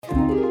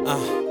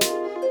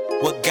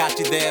What got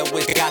you there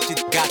with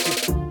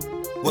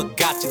What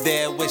got you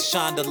there with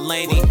Sean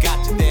Delaney?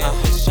 Got you there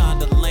with Sean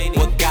Delaney.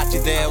 What got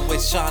you there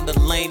with Sean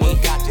Delaney?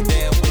 What got you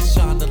there with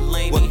Sean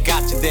Delaney? What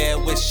got you there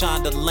with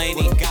Sean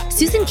Delaney?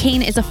 Susan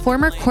Cain is a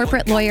former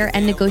corporate lawyer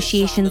and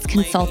negotiations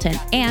consultant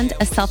and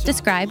a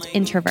self-described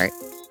introvert.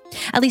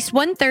 At least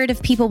 1/3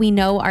 of people we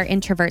know are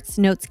introverts,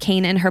 notes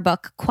Cain in her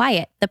book,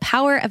 Quiet, The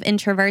Power of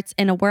Introverts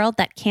in a World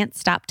That Can't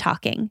Stop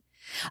Talking.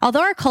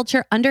 Although our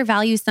culture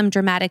undervalues them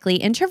dramatically,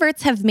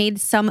 introverts have made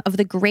some of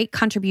the great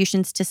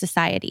contributions to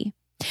society.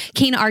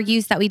 Cain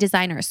argues that we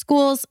design our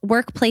schools,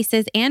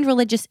 workplaces, and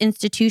religious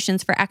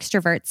institutions for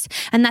extroverts,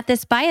 and that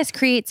this bias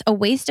creates a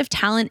waste of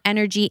talent,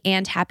 energy,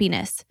 and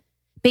happiness.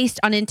 Based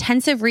on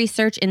intensive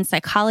research in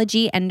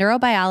psychology and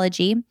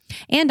neurobiology,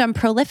 and on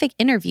prolific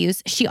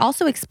interviews, she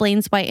also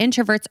explains why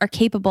introverts are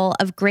capable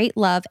of great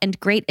love and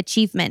great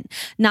achievement,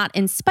 not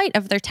in spite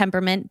of their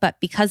temperament, but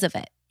because of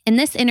it. In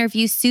this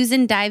interview,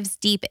 Susan dives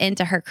deep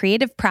into her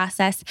creative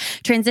process,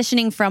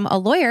 transitioning from a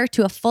lawyer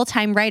to a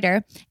full-time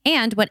writer,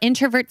 and what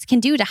introverts can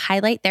do to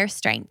highlight their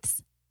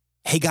strengths.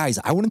 Hey guys,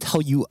 I want to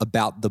tell you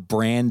about the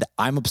brand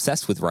I'm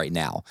obsessed with right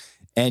now.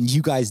 And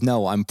you guys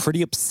know I'm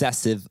pretty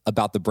obsessive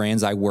about the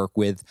brands I work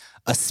with,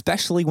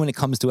 especially when it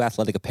comes to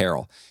athletic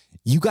apparel.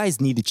 You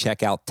guys need to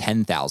check out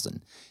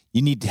 10,000.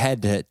 You need to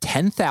head to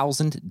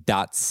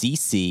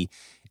 10,000.cc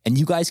and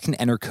you guys can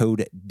enter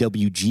code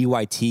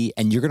WGYT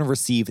and you're going to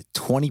receive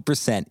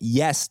 20%.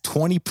 Yes,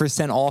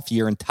 20% off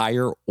your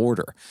entire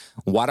order.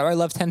 Why do I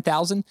love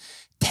 10,000?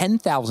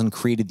 10,000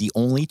 created the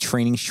only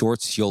training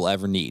shorts you'll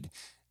ever need.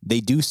 They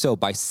do so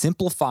by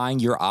simplifying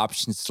your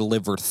options to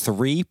deliver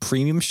 3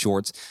 premium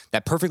shorts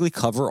that perfectly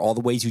cover all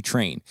the ways you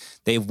train.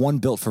 They have one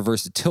built for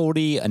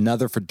versatility,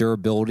 another for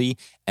durability,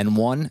 and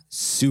one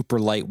super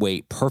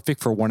lightweight,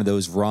 perfect for one of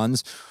those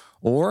runs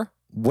or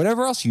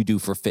whatever else you do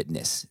for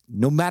fitness.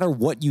 No matter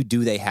what you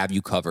do, they have you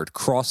covered.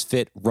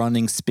 CrossFit,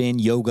 running, spin,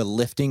 yoga,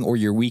 lifting, or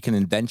your weekend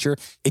adventure.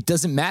 It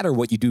doesn't matter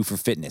what you do for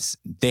fitness.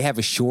 They have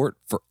a short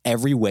for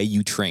every way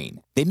you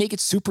train. They make it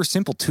super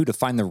simple, too, to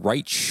find the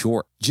right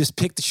short. Just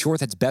pick the short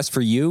that's best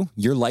for you,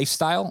 your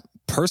lifestyle,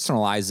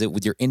 personalize it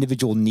with your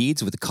individual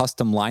needs with a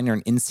custom liner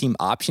and inseam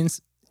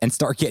options, and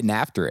start getting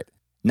after it.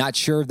 Not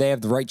sure if they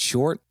have the right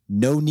short?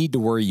 No need to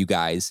worry, you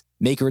guys.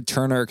 Make a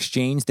return or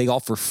exchange. They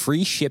offer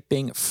free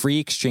shipping, free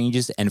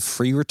exchanges, and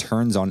free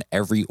returns on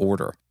every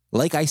order.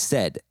 Like I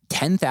said,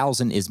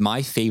 10,000 is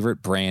my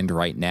favorite brand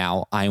right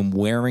now. I am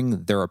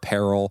wearing their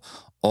apparel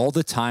all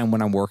the time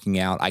when I'm working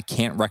out. I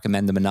can't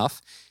recommend them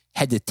enough.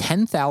 Head to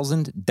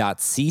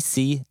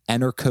 10,000.cc,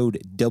 enter code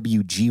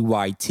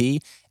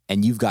WGYT,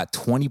 and you've got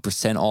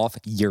 20% off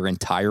your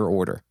entire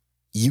order.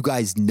 You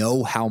guys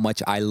know how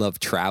much I love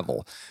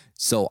travel.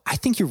 So I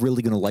think you're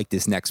really going to like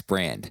this next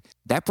brand.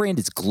 That brand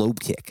is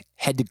Globekick.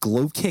 Head to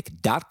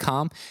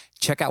globekick.com,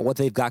 check out what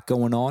they've got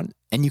going on,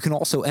 and you can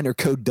also enter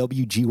code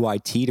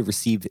WGYT to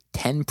receive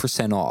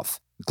 10%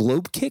 off.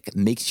 Globekick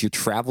makes your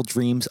travel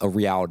dreams a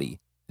reality.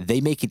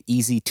 They make it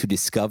easy to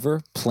discover,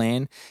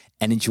 plan,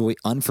 and enjoy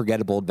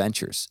unforgettable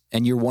adventures.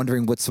 And you're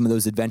wondering what some of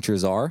those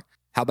adventures are?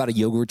 How about a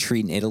yoga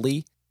retreat in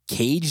Italy?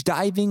 Cage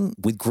diving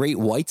with great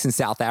whites in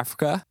South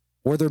Africa?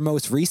 Or their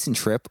most recent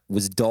trip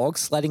was dog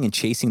sledding and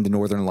chasing the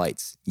Northern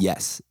Lights.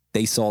 Yes,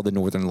 they saw the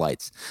Northern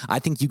Lights. I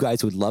think you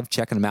guys would love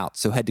checking them out.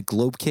 So head to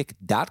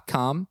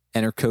globekick.com,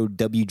 enter code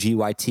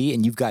WGYT,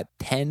 and you've got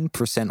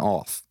 10%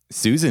 off.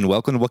 Susan,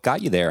 welcome to What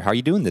Got You There. How are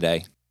you doing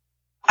today?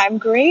 I'm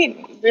great.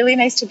 Really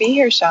nice to be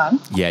here, Sean.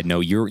 Yeah, no,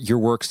 your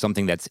work's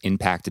something that's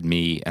impacted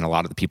me and a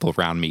lot of the people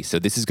around me. So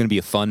this is going to be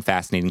a fun,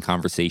 fascinating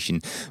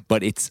conversation.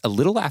 But it's a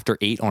little after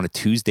 8 on a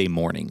Tuesday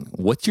morning.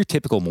 What's your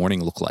typical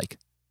morning look like?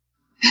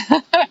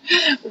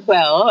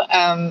 Well,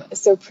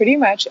 so pretty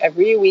much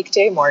every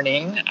weekday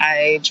morning,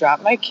 I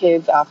drop my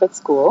kids off at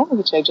school,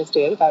 which I just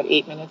did about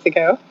 8 minutes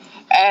ago.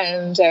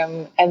 And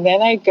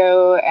then I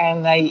go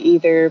and I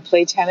either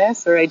play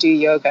tennis or I do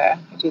yoga.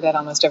 I do that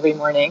almost every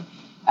morning.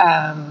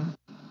 And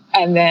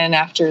then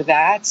after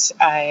that,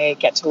 I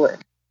get to work.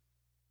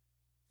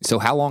 So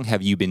how long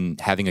have you been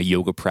having a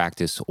yoga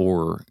practice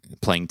or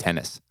playing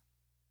tennis?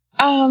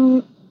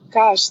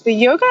 Gosh, the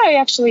yoga I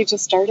actually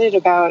just started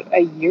about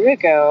a year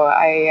ago.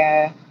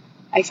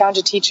 I found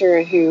a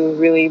teacher who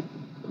really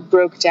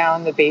broke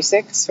down the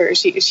basics.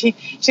 She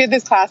had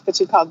this class that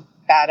she called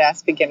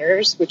Badass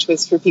Beginners, which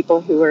was for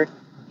people who were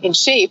in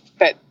shape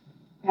but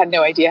had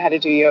no idea how to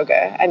do yoga.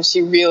 And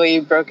she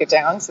really broke it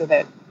down so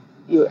that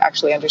you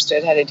actually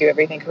understood how to do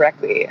everything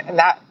correctly. And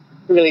that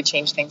really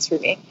changed things for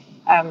me.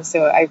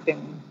 So I've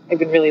been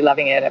really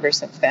loving it ever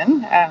since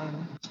then.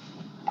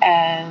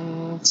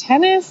 And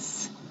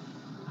tennis,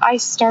 I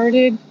picked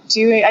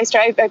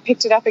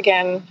it up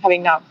again,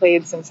 having not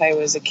played since I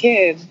was a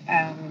kid,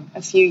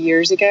 a few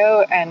years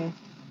ago. And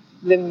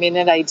the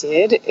minute I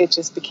did, it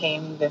just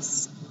became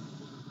this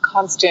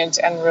constant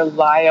and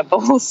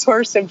reliable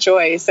source of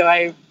joy. So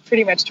I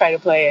pretty much try to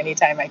play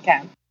anytime I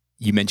can.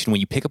 You mentioned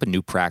when you pick up a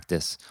new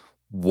practice,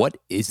 what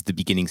is the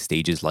beginning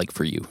stages like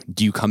for you?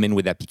 Do you come in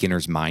with that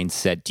beginner's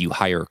mindset? Do you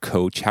hire a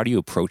coach? How do you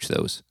approach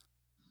those?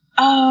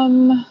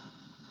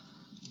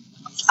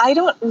 I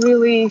don't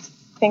really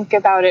think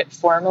about it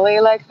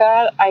formally like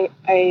that.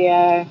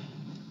 I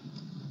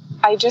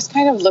just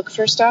kind of look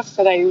for stuff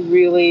that I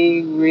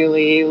really,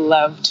 really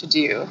love to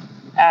do.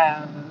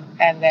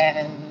 And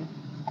then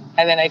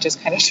I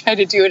just kind of try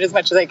to do it as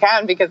much as I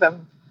can because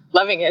I'm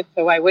loving it.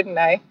 So why wouldn't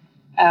I?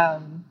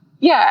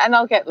 Yeah. And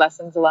I'll get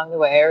lessons along the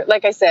way. Or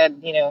like I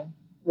said,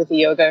 with the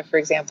yoga, for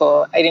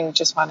example, I didn't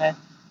just want to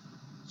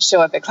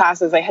show up at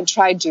classes. I had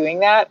tried doing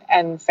that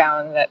and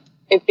found that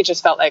it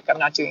just felt like I'm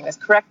not doing this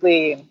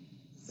correctly. And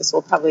this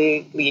will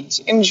probably lead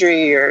to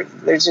injury, or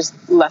there's just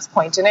less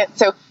point in it.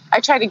 So I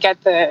try to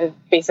get the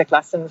basic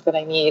lessons that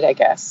I need, I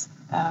guess.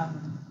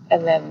 And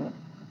then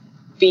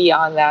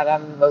beyond that,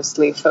 I'm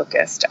mostly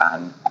focused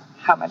on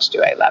how much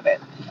do I love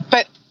it.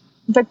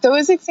 But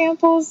those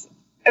examples,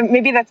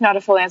 maybe that's not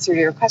a full answer to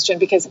your question,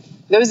 because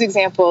those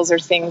examples are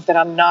things that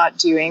I'm not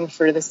doing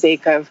for the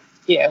sake of,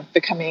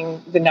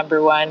 becoming the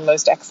number one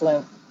most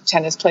excellent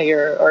tennis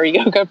player or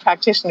yoga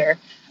practitioner.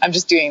 I'm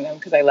just doing them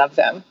because I love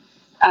them.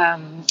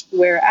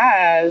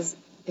 Whereas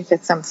if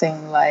it's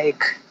something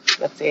like,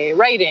 let's say,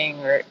 writing,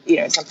 or,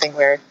 something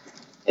where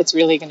it's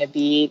really going to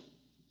be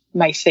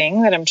my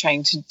thing that I'm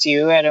trying to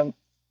do at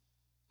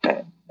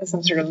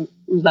some sort of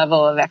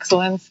level of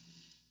excellence,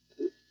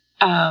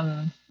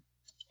 I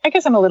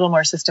guess I'm a little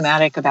more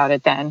systematic about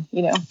it then.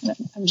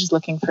 I'm just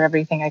looking for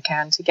everything I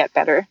can to get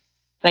better.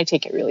 And I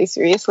take it really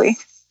seriously.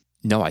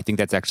 No, I think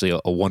that's actually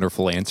a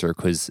wonderful answer,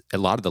 because a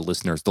lot of the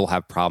listeners, they'll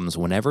have problems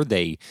whenever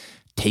they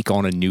take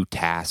on a new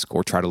task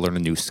or try to learn a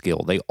new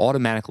skill. They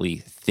automatically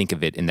think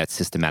of it in that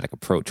systematic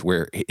approach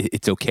where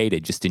it's okay to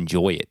just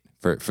enjoy it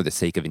for the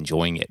sake of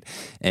enjoying it.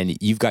 And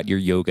you've got your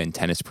yoga and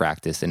tennis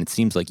practice, and it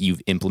seems like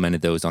you've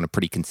implemented those on a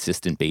pretty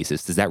consistent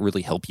basis. Does that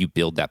really help you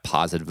build that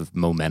positive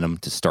momentum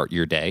to start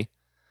your day?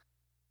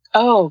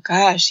 Oh,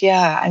 gosh,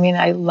 yeah. I mean,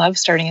 I love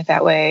starting it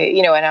that way,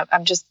 and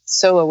I'm just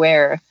so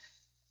aware,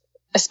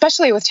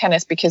 especially with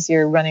tennis, because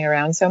you're running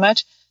around so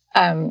much.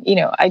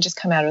 I just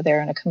come out of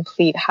there in a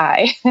complete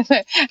high.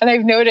 And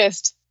I've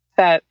noticed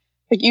that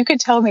you could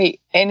tell me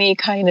any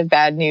kind of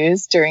bad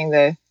news during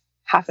the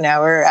half an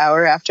hour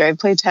after I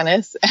played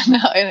tennis,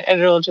 and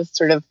it'll just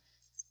sort of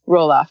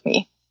roll off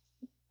me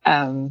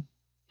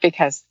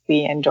because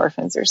the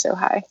endorphins are so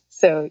high.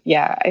 So,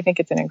 yeah, I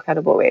think it's an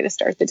incredible way to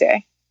start the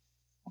day.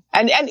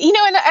 And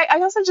I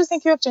also just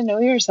think you have to know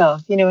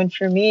yourself, and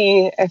for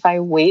me, if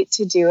I wait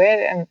to do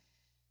it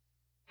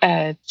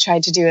and try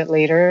to do it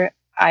later,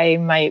 I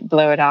might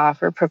blow it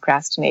off or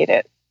procrastinate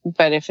it.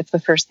 But if it's the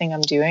first thing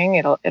I'm doing,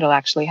 it'll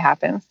actually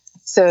happen.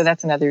 So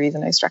that's another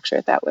reason I structure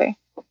it that way.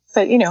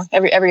 But,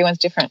 everyone's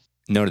different.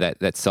 No,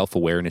 that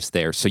self-awareness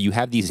there. So you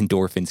have these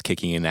endorphins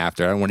kicking in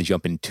after. I don't want to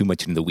jump in too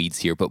much into the weeds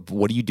here, but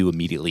what do you do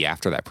immediately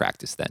after that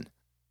practice then?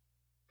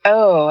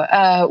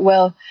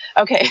 Well,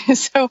 okay.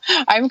 So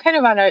I'm kind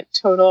of on a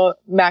total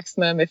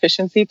maximum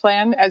efficiency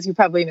plan, as you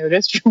probably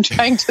noticed from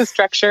trying to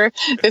structure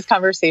this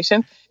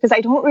conversation, because I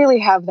don't really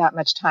have that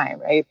much time,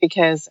 right?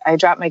 Because I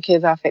drop my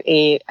kids off at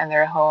 8 and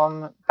they're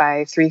home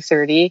by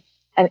 3:30,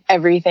 and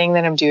everything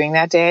that I'm doing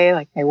that day,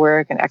 like my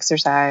work and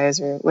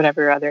exercise or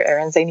whatever other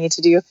errands I need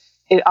to do,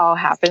 it all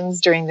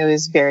happens during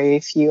those very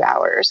few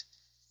hours.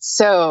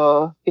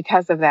 So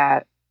because of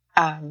that,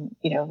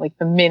 like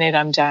the minute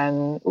I'm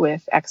done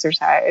with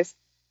exercise,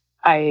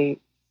 I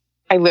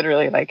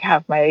literally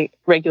have my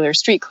regular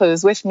street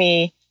clothes with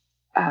me.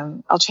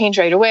 I'll change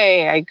right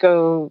away. I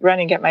go run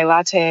and get my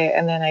latte,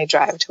 and then I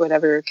drive to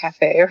whatever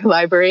cafe or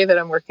library that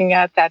I'm working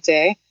at that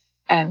day.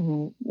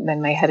 And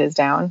then my head is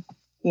down,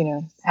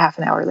 half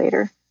an hour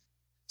later.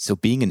 So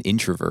being an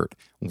introvert,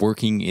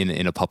 working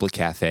in a public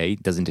cafe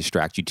doesn't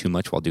distract you too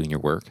much while doing your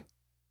work?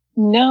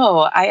 No,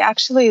 I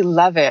actually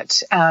love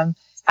it.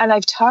 And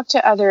I've talked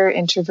to other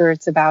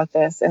introverts about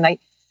this, and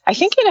I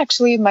think it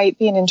actually might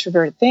be an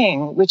introvert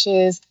thing, which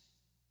is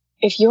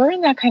if you're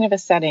in that kind of a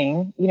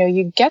setting,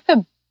 you get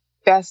the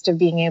best of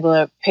being able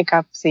to pick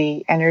up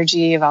the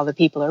energy of all the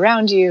people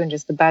around you and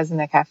just the buzz in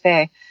the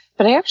cafe.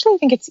 But I actually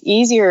think it's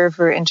easier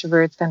for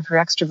introverts than for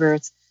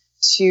extroverts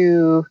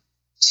to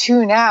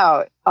tune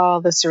out all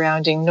the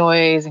surrounding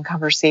noise and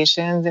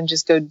conversations and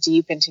just go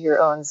deep into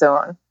your own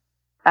zone.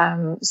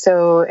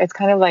 So it's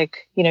kind of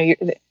like,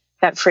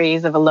 that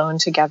phrase of alone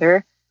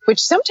together,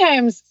 which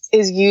sometimes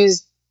is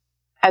used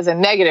as a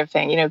negative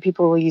thing.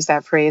 People will use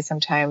that phrase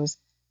sometimes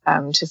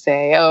to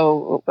say,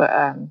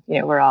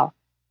 we're all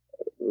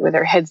with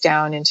our heads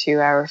down into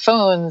our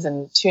phones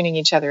and tuning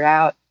each other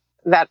out.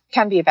 That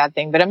can be a bad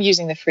thing, but I'm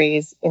using the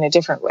phrase in a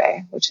different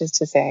way, which is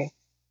to say,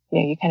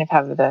 you kind of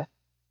have the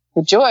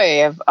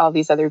joy of all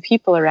these other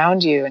people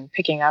around you and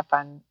picking up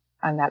on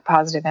that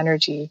positive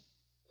energy,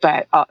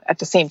 but at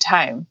the same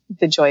time,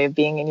 the joy of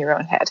being in your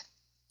own head.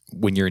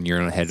 When you're in your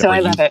own head, so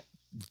I love it.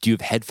 Do you have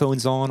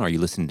headphones on? Are you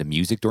listening to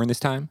music during this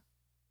time?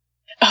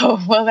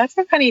 Oh, well, that's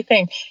a funny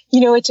thing.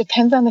 It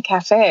depends on the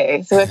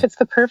cafe. So if it's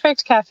the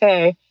perfect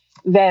cafe,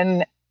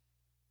 then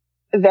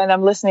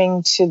I'm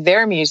listening to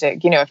their music.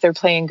 If they're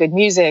playing good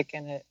music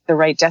and at the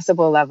right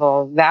decibel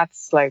level,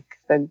 that's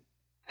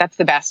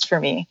the best for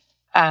me.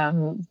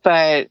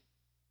 But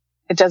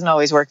it doesn't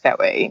always work that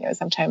way. You know,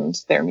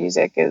 sometimes their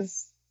music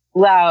is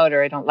loud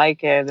or I don't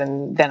like it,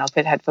 and then I'll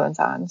put headphones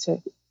on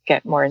to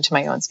get more into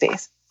my own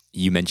space.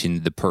 You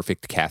mentioned the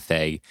perfect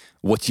cafe.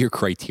 What's your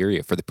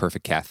criteria for the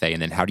perfect cafe?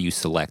 And then how do you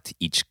select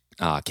each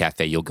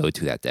cafe you'll go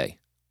to that day?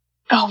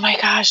 Oh my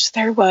gosh,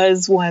 there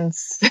was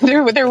once,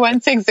 there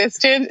once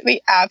existed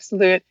the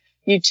absolute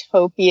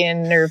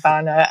utopian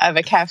nirvana of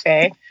a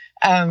cafe.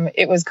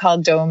 It was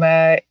called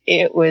Doma.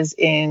 It was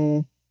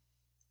in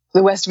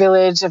the West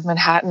Village of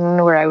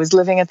Manhattan, where I was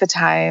living at the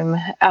time.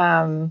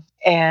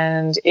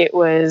 And it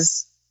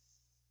was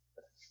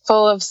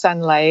full of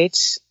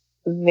sunlight.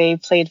 They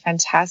played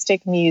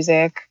fantastic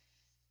music.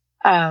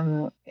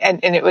 And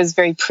it was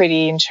very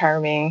pretty and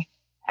charming.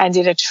 And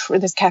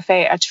this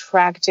cafe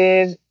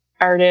attracted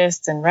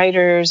artists and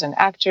writers and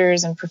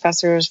actors and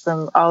professors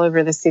from all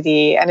over the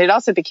city. And it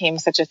also became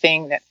such a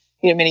thing that,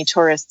 you know, many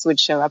tourists would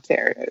show up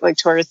there, like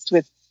tourists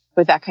with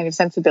that kind of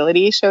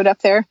sensibility showed up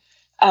there.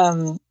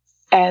 And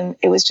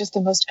it was just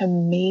the most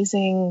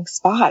amazing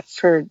spot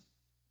for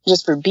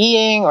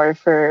being or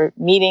for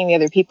meeting the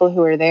other people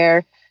who were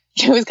there.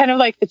 It was kind of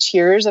like the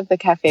Cheers of the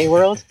cafe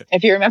world,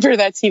 if you remember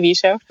that TV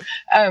show.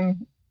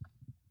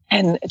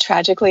 And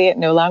tragically, it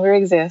no longer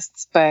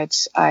exists,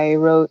 but I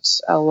wrote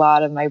a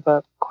lot of my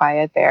book,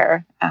 Quiet,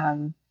 there.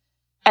 And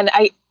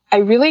I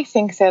really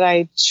think that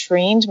I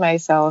trained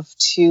myself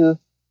to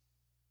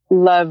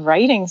love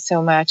writing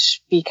so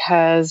much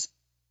because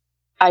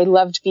I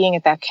loved being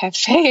at that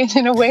cafe. And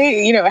in a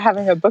way, you know,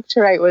 having a book to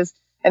write was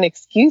an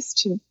excuse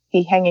to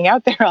be hanging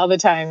out there all the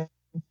time.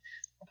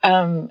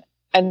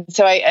 And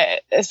so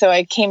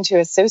I came to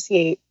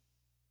associate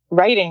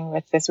writing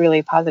with this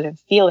really positive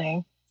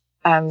feeling.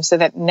 So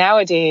that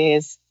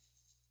nowadays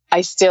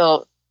I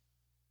still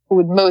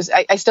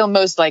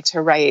most like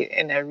to write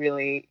in a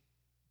really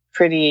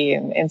pretty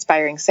and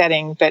inspiring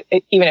setting. But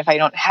even if I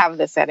don't have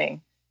the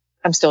setting,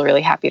 I'm still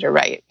really happy to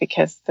write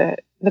because the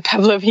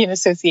Pavlovian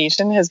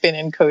association has been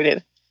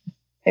encoded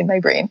in my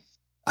brain.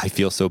 I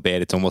feel so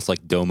bad. It's almost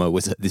like Doma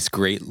was this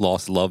great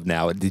lost love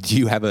now. Did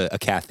you have a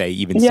cafe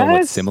even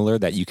somewhat similar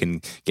that you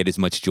can get as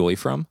much joy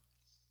from?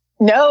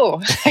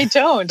 No, I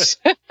don't.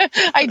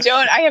 I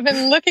don't. I have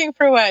been looking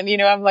for one. You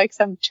know, I'm like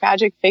some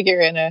tragic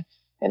figure in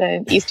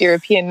an East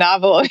European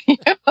novel, you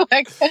know,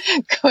 like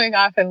going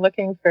off and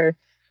looking for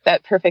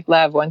that perfect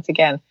love once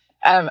again.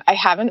 I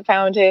haven't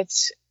found it,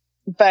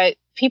 but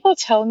people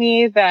tell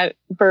me that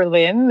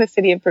Berlin, the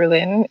city of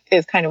Berlin,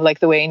 is kind of like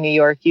the way New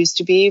York used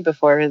to be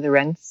before the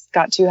rents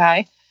got too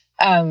high,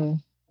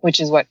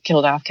 which is what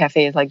killed off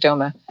cafes like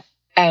Doma.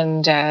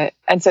 And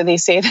so they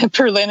say that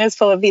Berlin is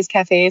full of these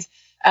cafes.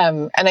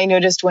 And I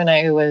noticed when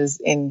I was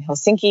in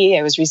Helsinki,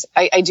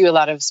 I do a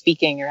lot of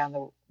speaking around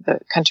the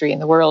country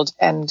and the world.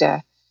 And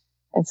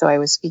so I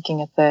was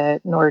speaking at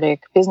the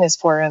Nordic Business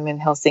Forum in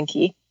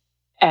Helsinki.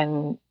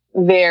 And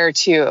there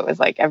too, it was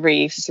like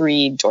every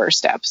 3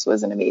 doorsteps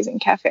was an amazing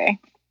cafe.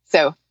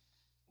 So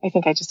I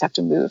think I just have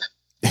to move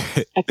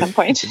at some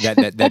point.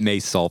 that may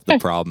solve the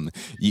problem.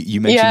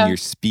 You mentioned you're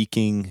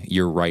speaking,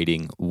 you're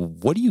writing.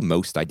 What do you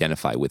most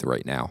identify with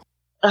right now?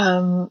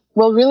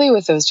 Well, really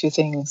with those 2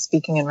 things,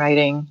 speaking and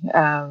writing,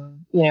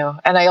 you know,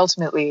 and I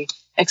ultimately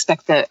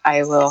expect that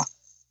I will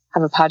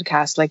have a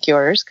podcast like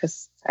yours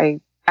because I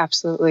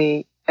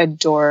absolutely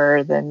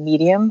adore the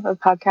medium of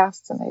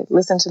podcasts and I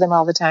listen to them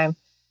all the time.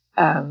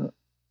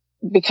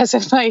 Because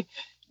of my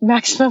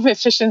maximum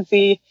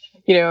efficiency,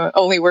 you know,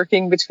 only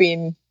working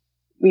between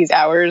these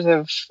hours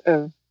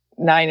of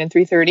 9 and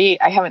 3:30,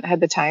 I haven't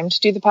had the time to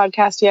do the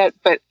podcast yet,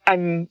 but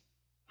I'm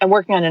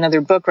working on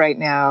another book right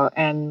now.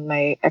 And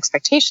my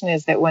expectation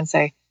is that once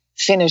I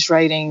finish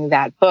writing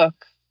that book,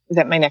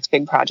 that my next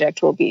big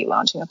project will be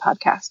launching a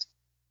podcast.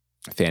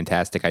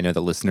 Fantastic. I know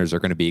the listeners are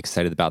going to be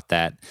excited about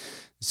that.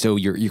 So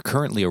you're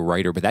currently a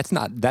writer, but that's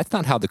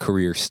not how the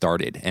career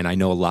started. And I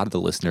know a lot of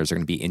the listeners are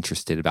going to be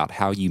interested about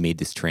how you made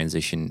this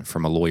transition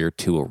from a lawyer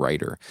to a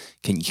writer.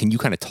 Can you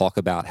kind of talk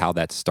about how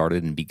that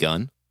started and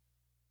begun?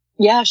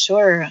 Yeah,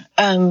 sure.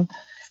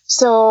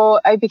 So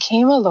I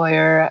became a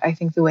lawyer, I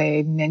think the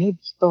way many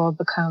people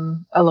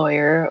become a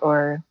lawyer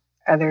or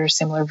other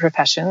similar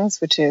professions,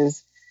 which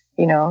is,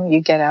 you know,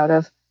 you get out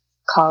of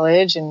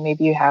college and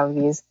maybe you have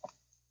these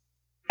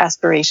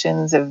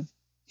aspirations of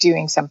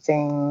doing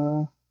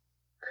something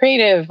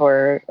creative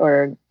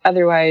or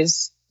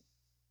otherwise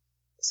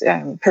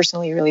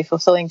personally really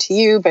fulfilling to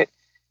you, but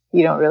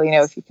you don't really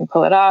know if you can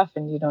pull it off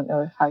and you don't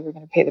know how you're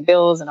going to pay the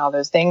bills and all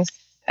those things.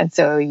 And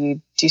so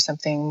you do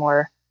something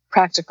more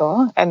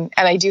practical. And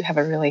I do have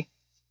a really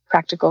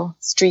practical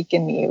streak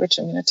in me, which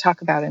I'm going to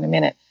talk about in a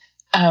minute.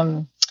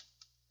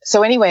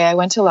 So anyway, I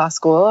went to law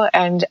school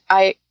and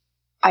I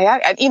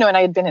you know, and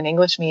I had been an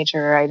English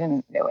major. I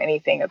didn't know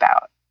anything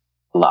about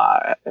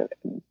law,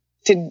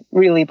 didn't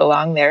really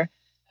belong there.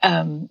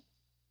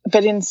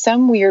 But in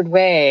some weird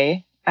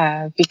way,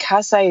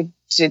 because I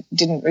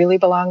didn't really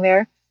belong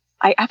there,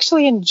 I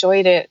actually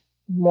enjoyed it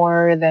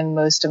more than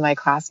most of my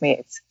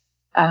classmates.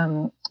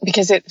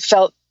 Because it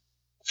felt,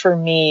 for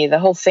me, the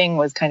whole thing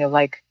was kind of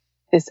like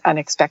this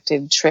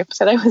unexpected trip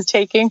that I was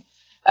taking.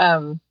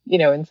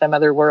 in some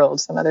other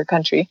world, some other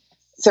country.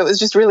 So it was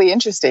just really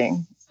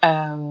interesting.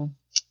 And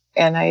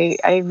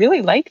I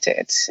really liked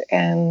it.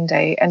 And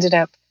I ended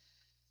up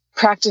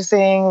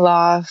practicing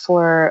law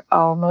for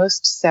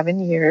almost 7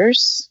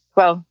 years.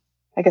 Well,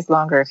 I guess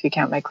longer if you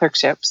count my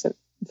clerkship. So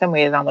in some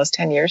ways, almost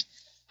 10 years.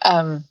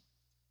 And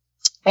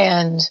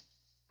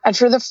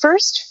for the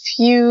first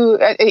few,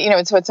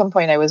 so at some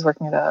point I was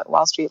working at a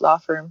Wall Street law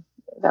firm.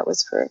 That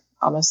was for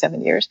almost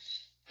 7 years.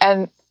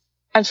 And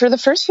for the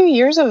first few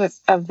years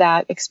of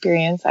that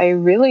experience, I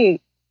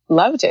really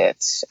loved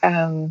it.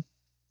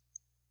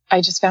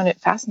 I just found it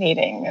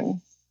fascinating.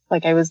 And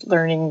like I was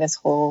learning this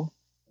whole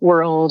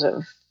world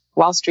of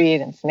Wall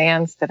Street and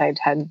finance that I'd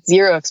had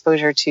zero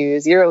exposure to,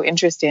 zero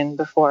interest in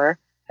before.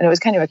 And it was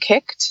kind of a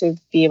kick to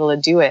be able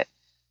to do it.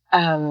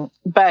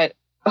 But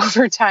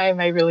over time,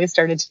 I really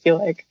started to feel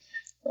like,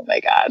 oh my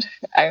God,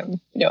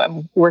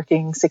 I'm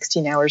working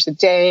 16 hours a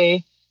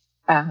day.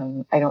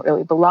 I don't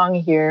really belong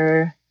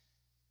here.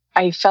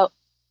 I felt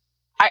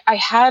I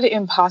had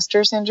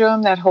imposter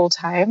syndrome that whole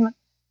time.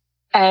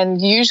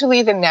 And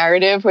usually the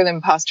narrative with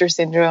imposter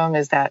syndrome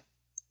is that,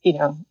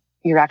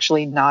 you're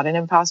actually not an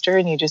imposter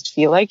and you just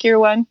feel like you're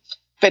one.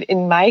 But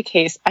in my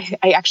case,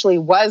 I actually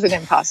was an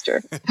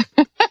imposter.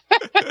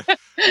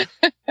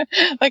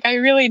 Like I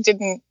really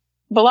didn't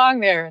belong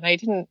there, and I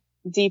didn't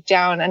deep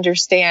down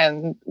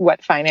understand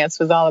what finance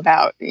was all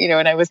about,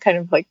 and I was kind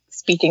of like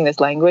speaking this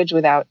language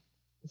without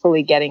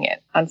fully getting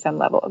it on some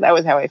level. That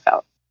was how I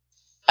felt.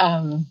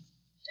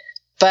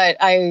 But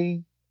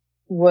I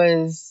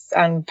was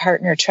on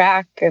partner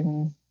track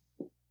and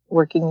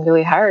working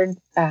really hard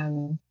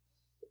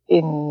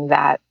in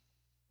that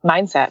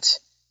mindset.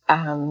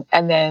 And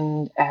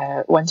then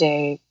one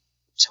day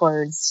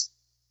towards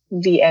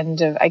the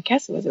end of, I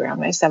guess it was around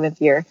my 7th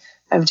year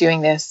of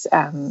doing this,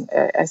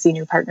 a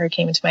senior partner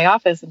came into my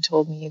office and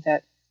told me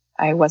that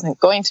I wasn't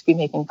going to be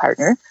making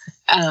partner.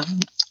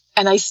 And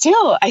I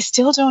still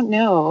don't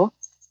know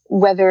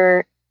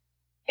whether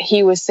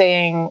he was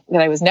saying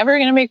that I was never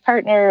going to make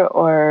partner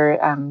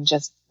or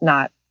just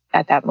not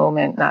at that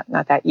moment,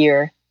 not that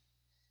year.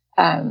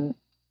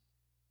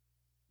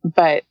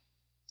 But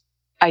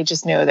I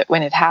just know that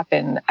when it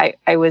happened,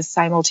 I was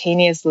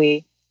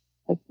simultaneously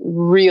like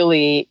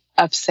really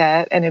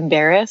upset and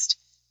embarrassed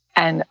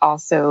and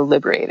also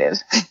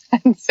liberated.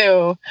 And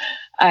so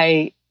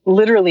I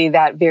literally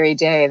that very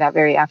day, that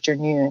very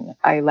afternoon,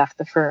 I left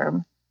the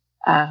firm,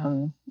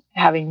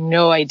 having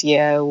no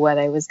idea what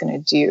I was going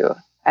to do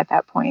at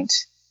that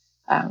point.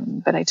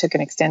 But I took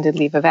an extended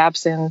leave of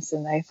absence,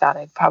 and I thought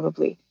I'd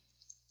probably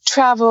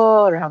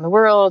travel around the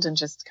world and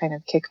just kind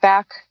of kick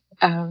back.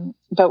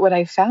 But what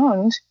I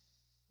found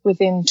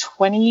within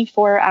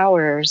 24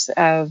 hours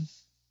of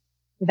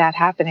that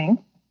happening,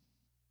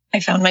 I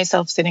found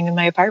myself sitting in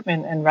my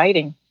apartment and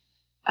writing,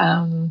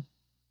 and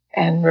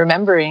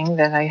remembering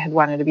that I had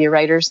wanted to be a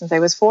writer since I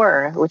was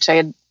 4, which I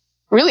had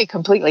really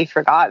completely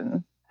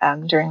forgotten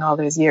during all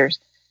those years.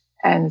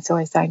 And so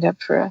I signed up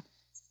for a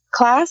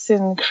class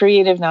in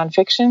creative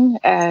nonfiction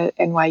at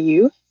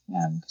NYU,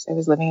 because I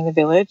was living in the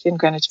Village, in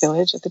Greenwich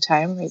Village at the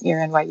time, right near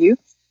NYU.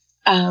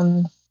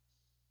 And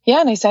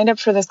I signed up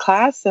for this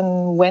class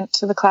and went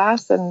to the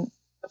class. And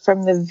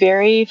from the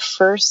very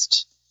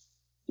first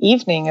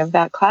evening of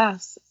that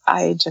class,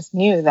 I just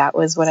knew that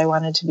was what I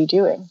wanted to be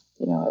doing.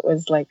 It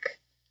was like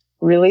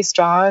really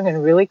strong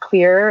and really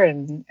clear,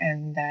 and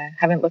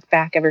haven't looked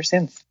back ever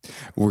since.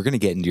 We're going to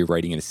get into your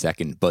writing in a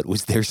second, but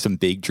was there some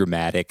big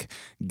dramatic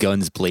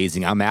guns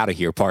blazing, I'm out of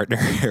here,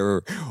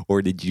 partner,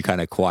 or did you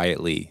kind of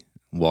quietly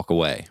walk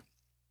away?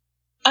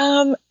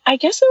 I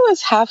guess it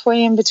was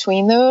halfway in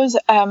between those.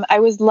 I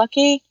was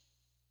lucky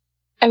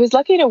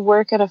to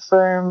work at a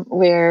firm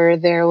where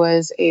there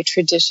was a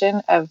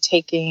tradition of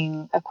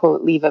taking a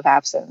quote leave of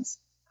absence.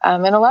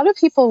 And a lot of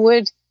people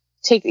would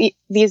take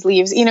these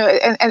leaves,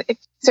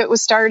 so it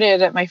was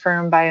started at my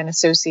firm by an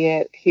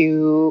associate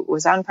who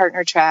was on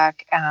partner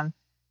track. And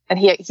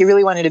he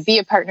really wanted to be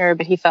a partner,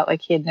 but he felt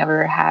like he had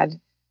never had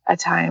a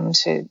time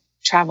to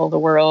travel the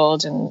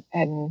world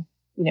and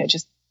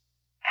just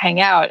hang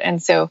out.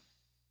 And so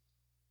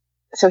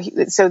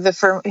the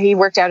firm, he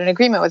worked out an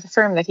agreement with the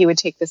firm that he would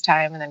take this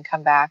time and then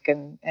come back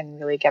and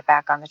really get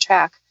back on the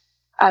track.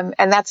 And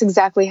that's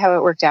exactly how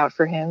it worked out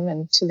for him.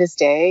 And to this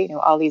day,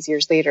 all these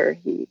years later,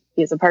 he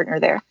is a partner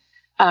there.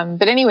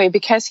 But anyway,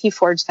 because he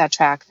forged that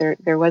track,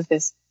 there was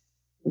this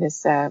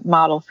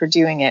model for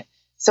doing it.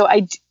 So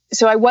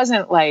I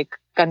wasn't like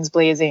guns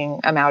blazing,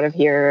 I'm out of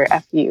here,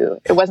 F you.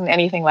 It wasn't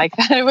anything like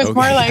that. It was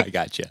more like, I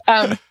gotcha.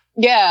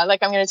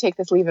 like I'm going to take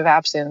this leave of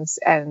absence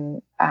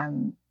and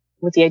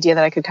with the idea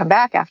that I could come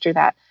back after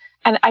that.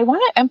 And I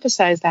want to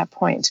emphasize that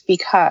point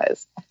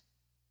because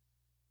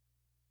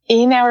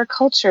in our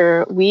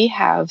culture, we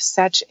have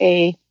such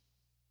a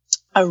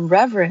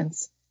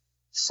reverence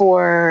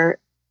for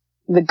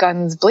the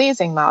guns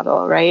blazing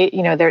model, right?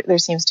 There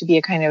seems to be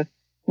a kind of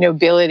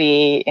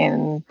nobility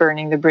in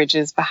burning the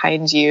bridges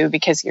behind you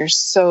because you're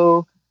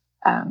so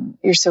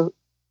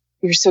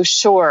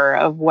sure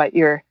of what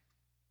you're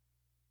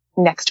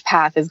next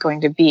path is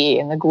going to be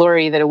and the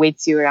glory that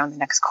awaits you around the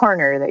next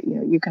corner, that,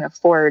 you can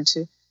afford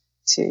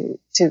to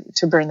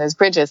burn those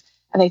bridges.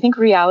 And I think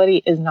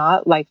reality is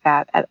not like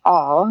that at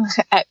all.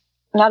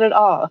 Not at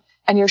all.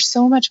 And you're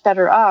so much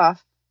better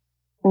off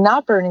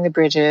not burning the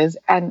bridges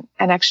and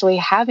actually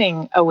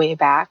having a way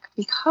back,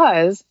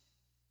 because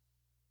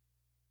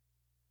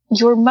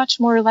you're much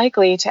more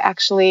likely to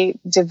actually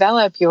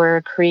develop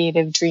your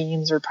creative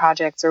dreams or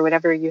projects or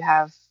whatever you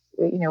have,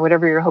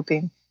 whatever you're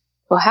hoping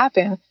will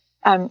happen.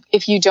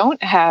 If you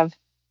don't have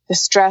the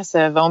stress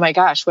of, oh my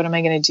gosh, what am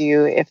I going to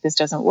do if this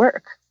doesn't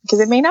work? Because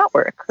it may not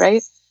work,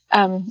 right?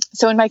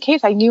 So in my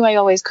case, I knew I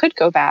always could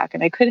go back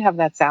and I could have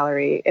that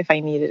salary if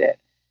I needed it.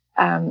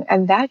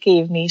 And that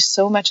gave me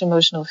so much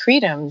emotional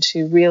freedom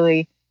to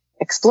really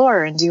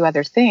explore and do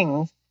other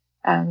things,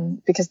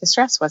 because the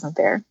stress wasn't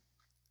there.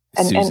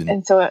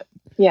 And so,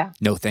 yeah.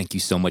 No, thank you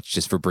so much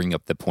just for bringing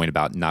up the point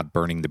about not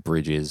burning the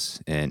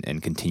bridges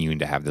and continuing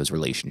to have those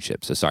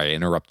relationships. So sorry, I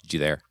interrupted you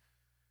there.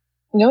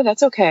 No,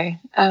 that's okay.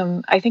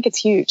 I think it's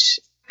huge.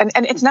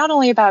 And it's not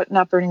only about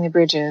not burning the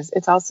bridges.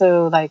 It's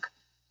also like,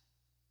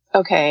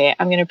 okay,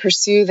 I'm going to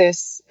pursue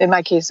this. In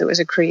my case, it was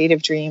a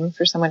creative dream.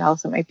 For someone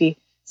else, it might be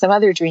some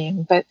other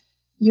dream. But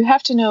you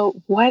have to know,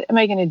 what am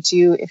I going to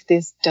do if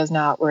this does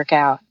not work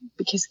out?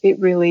 Because it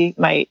really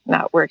might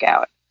not work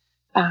out.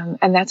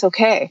 And that's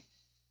okay.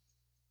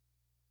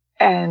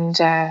 And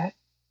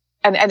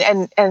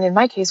in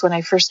my case, when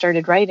I first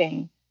started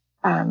writing,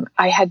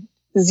 I had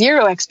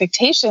zero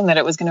expectation that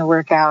it was going to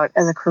work out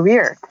as a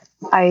career.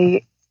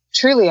 I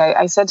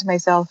said to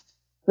myself,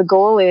 the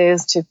goal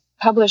is to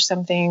publish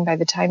something by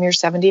the time you're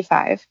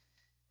 75.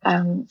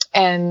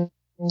 And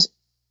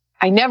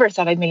I never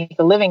thought I'd make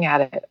a living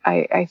at it.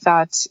 I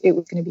thought it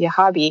was going to be a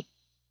hobby,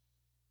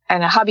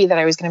 and a hobby that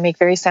I was going to make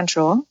very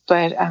central.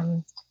 But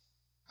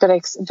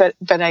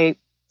I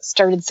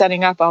started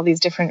setting up all these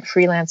different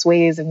freelance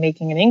ways of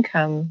making an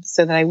income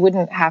so that I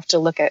wouldn't have to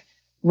look at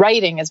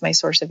writing as my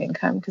source of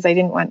income, because I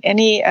didn't want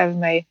any of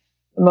my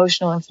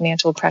emotional and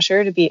financial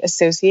pressure to be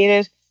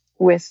associated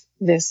with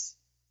this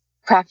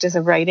practice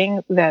of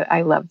writing that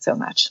I loved so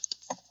much.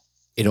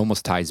 It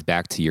almost ties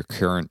back to your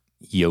current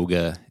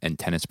yoga and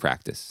tennis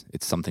practice.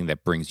 It's something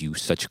that brings you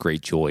such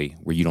great joy,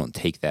 where you don't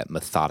take that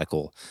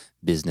methodical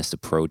business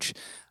approach.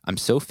 I'm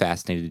so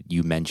fascinated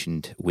you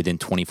mentioned within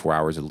 24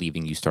 hours of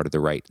leaving, you started to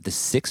write. The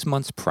 6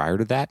 months prior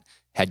to that,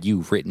 had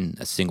you written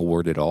a single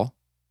word at all?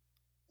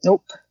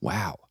 Nope.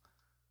 Wow.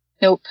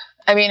 Nope.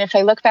 I mean, if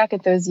I look back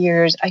at those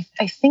years,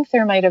 I think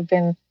there might have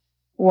been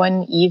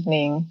one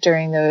evening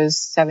during those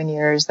 7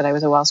 years that I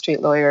was a Wall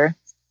Street lawyer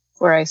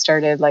where I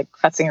started like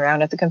futzing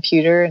around at the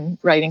computer and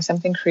writing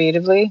something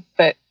creatively,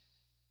 but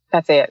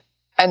that's it.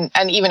 And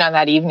even on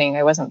that evening,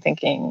 I wasn't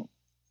thinking,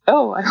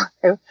 oh,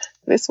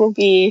 this will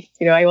be,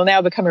 I will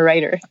now become a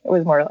writer. It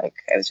was more like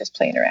I was just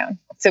playing around.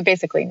 So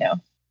basically, no.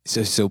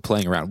 So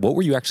playing around. What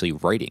were you actually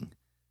writing?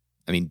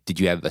 I mean, did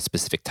you have a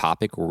specific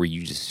topic, or were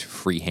you just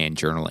freehand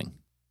journaling?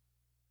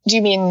 Do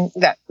you mean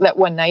that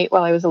one night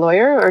while I was a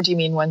lawyer, or do you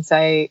mean once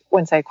I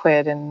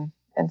quit and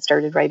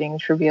started writing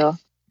Trivial?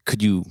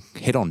 Could you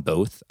hit on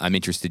both? I'm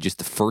interested just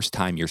the first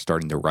time you're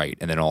starting to write,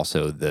 and then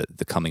also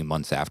the coming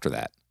months after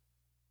that.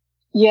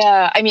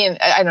 Yeah, I mean,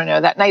 I don't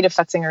know. That night of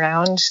futzing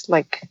around,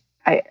 like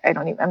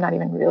I'm not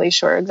even really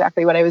sure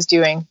exactly what I was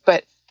doing.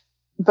 But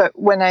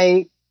when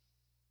I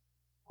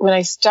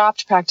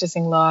stopped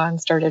practicing law and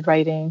started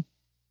writing,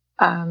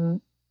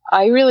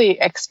 I really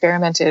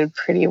experimented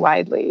pretty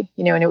widely,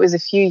 and it was a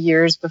few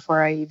years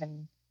before I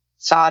even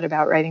thought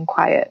about writing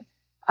Quiet.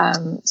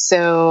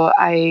 So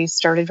I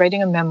started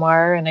writing a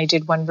memoir, and I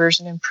did one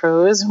version in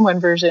prose and one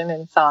version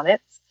in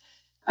sonnets.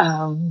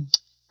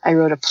 I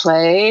wrote a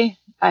play.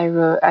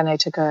 I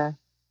took a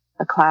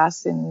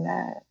class in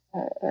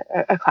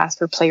a class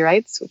for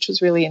playwrights, which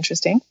was really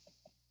interesting.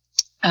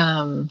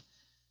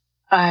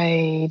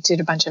 I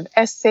did a bunch of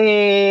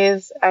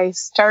essays. I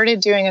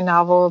started doing a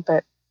novel,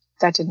 but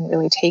that didn't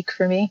really take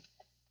for me.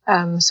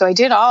 So I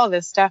did all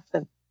this stuff,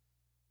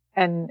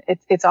 and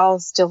it's all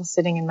still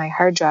sitting in my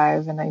hard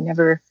drive, and I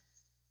never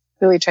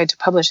really tried to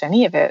publish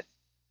any of it.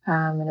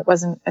 And it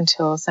wasn't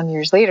until some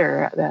years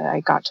later that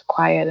I got to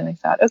Quiet, and I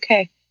thought,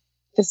 okay,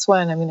 this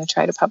one I'm going to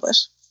try to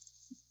publish.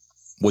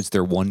 Was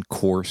there one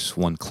course,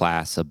 one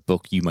class, a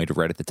book you might have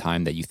read at the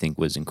time that you think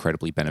was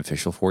incredibly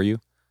beneficial for you?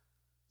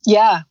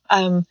 Yeah.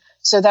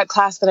 So that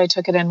class that I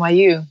took at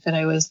NYU that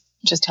I was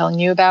just telling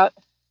you about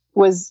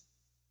was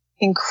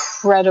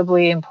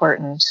incredibly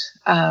important.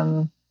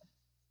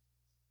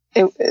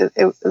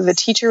 The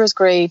teacher was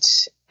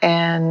great,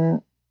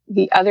 and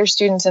the other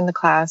students in the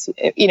class,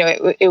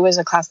 it was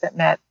a class that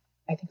met,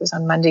 I think it was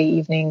on Monday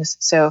evenings.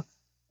 So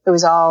it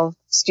was all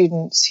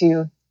students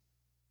who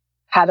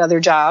had other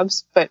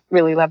jobs, but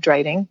really loved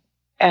writing.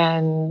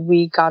 And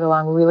we got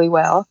along really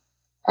well.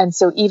 And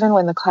so even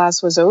when the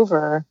class was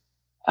over,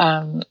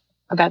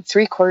 about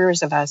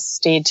 3/4 of us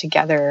stayed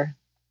together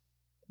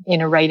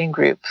in a writing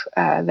group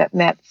that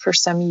met for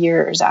some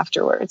years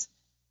afterwards.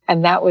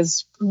 And that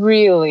was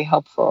really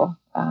helpful,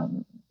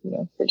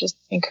 for just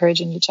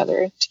encouraging each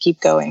other to keep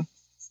going.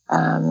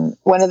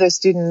 One of those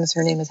students,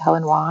 her name is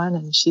Helen Wan,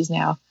 and she's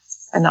now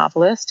a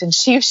novelist. And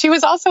she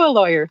was also a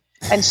lawyer,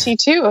 and she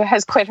too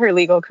has quit her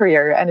legal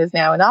career and is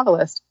now a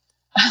novelist.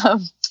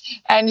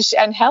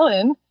 And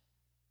Helen,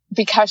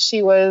 because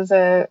she was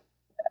a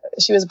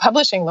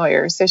publishing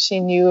lawyer, so she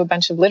knew a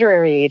bunch of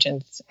literary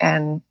agents.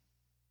 And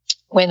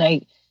when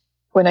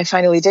I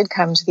finally did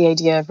come to the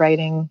idea of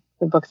writing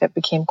the book that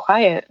became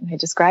Quiet, and I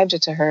described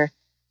it to her,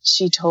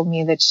 she told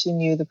me that she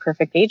knew the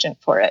perfect agent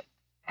for it.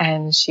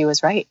 And she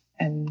was right.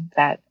 And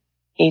that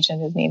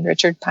agent is named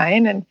Richard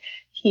Pine, and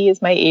he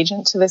is my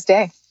agent to this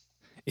day.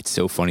 It's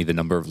so funny, the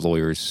number of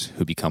lawyers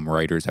who become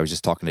writers. I was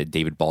just talking to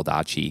David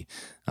Baldacci,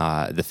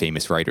 the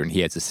famous writer, and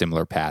he has a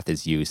similar path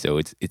as you. So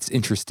it's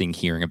interesting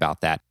hearing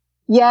about that.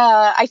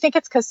 Yeah, I think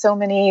it's because so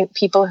many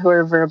people who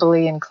are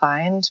verbally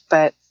inclined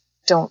but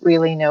don't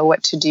really know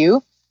what to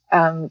do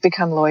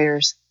become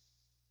lawyers.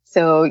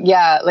 So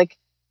yeah, like,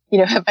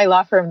 at my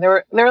law firm,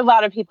 there are a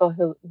lot of people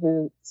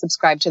who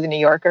subscribe to the New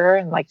Yorker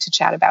and like to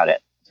chat about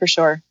it, for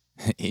sure.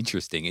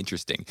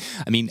 Interesting.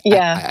 I mean,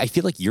 yeah. I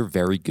feel like you're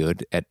very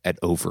good at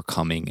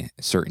overcoming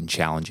certain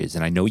challenges.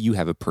 And I know you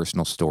have a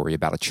personal story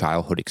about a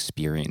childhood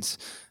experience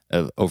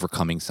of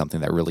overcoming something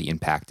that really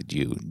impacted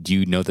you. Do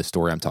you know the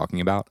story I'm talking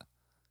about?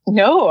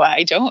 No,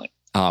 I don't.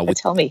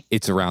 Tell me.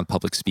 It's around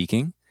public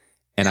speaking.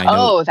 And I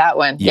know, that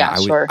one. Yeah,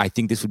 sure. I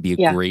think this would be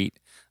a great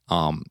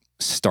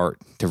start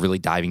to really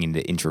diving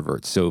into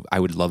introverts. So I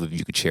would love if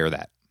you could share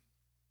that.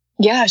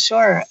 Yeah,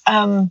 sure.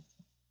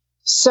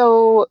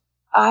 So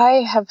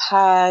I have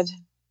had,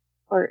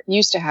 or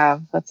used to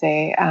have, let's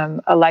say,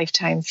 a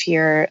lifetime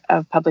fear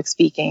of public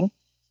speaking.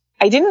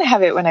 I didn't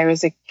have it when I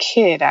was a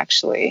kid,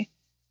 actually,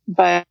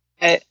 but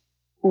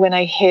when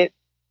I hit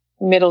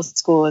middle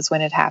school is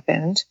when it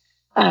happened.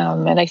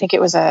 And I think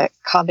it was a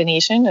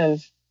combination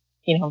of,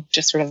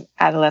 just sort of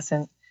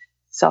adolescent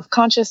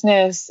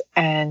self-consciousness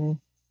and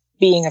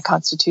being a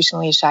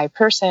constitutionally shy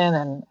person.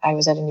 And I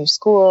was at a new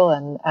school,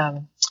 and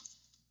I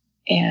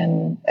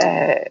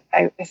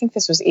think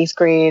this was 8th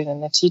grade,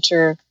 and the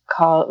teacher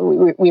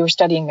we were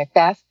studying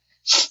Macbeth.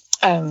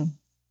 And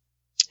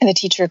the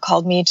teacher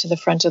called me to the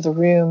front of the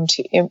room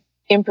to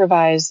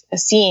improvise a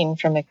scene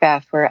from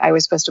Macbeth where I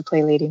was supposed to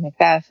play Lady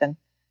Macbeth, and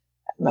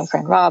my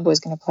friend Rob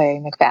was going to play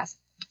Macbeth.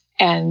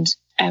 And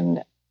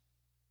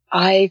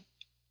I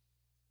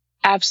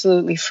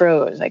absolutely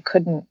froze. I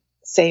couldn't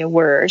say a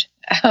word.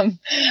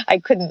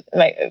 I couldn't,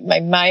 my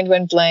mind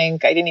went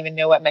blank. I didn't even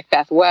know what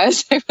Macbeth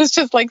was. I was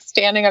just like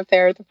standing up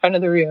there at the front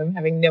of the room,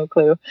 having no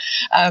clue.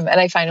 And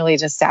I finally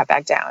just sat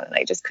back down, and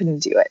I just couldn't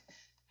do it.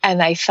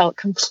 And I felt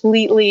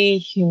completely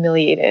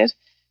humiliated.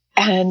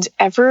 And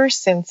ever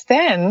since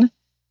then,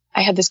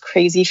 I had this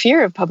crazy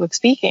fear of public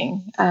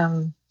speaking.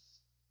 And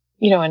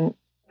when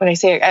I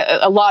say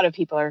a lot of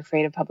people are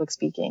afraid of public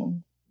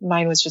speaking,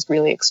 mine was just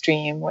really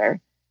extreme, where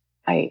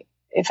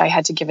if I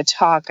had to give a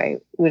talk, I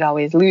would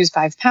always lose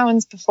 5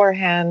 pounds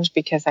beforehand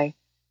because I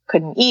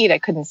couldn't eat, I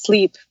couldn't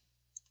sleep.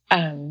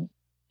 And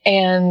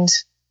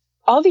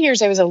all the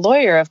years I was a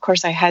lawyer, of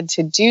course, I had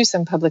to do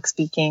some public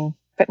speaking,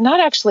 but not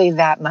actually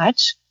that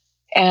much.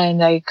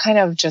 And I kind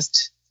of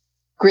just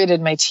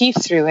gritted my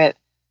teeth through it.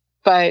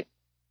 But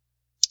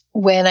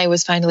when I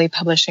was finally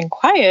publishing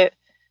Quiet,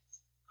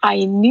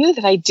 I knew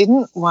that I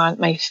didn't want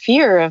my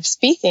fear of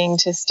speaking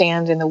to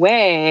stand in the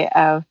way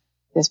of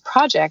this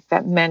project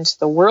that meant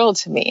the world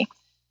to me.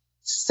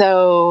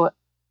 So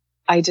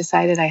I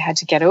decided I had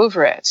to get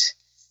over it.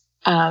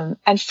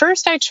 And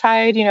first I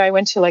tried, I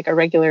went to like a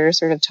regular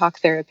sort of talk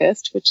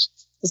therapist, which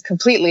was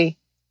completely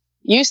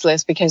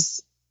useless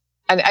because,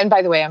 and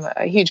by the way, I'm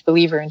a huge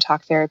believer in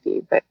talk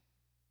therapy, but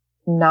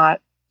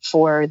not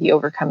for the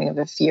overcoming of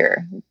a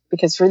fear.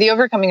 Because for the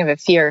overcoming of a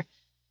fear,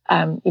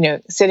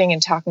 sitting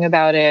and talking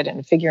about it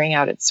and figuring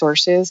out its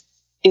sources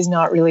is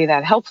not really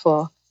that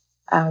helpful.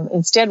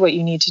 Instead, what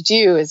you need to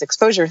do is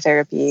exposure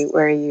therapy,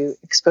 where you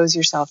expose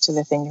yourself to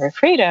the thing you're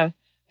afraid of,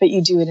 but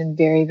you do it in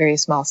very, very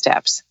small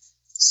steps.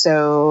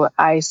 So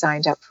I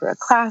signed up for a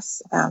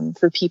class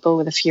for people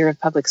with a fear of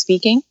public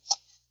speaking.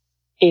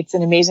 It's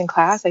an amazing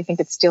class. I think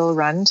it's still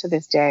run to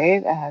this day.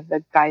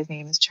 The guy's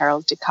name is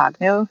Charles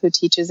DiCogno, who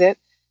teaches it.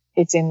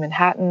 It's in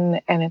Manhattan,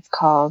 and it's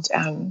called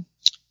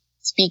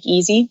Speak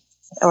Easy,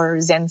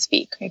 or Zen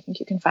Speak. I think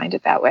you can find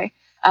it that way.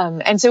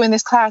 And so in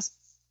this class,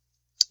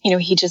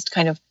 he just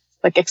kind of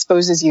like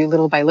exposes you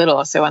little by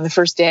little. So on the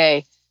first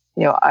day,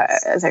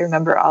 as I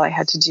remember, all I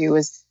had to do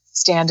was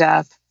stand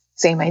up,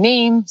 say my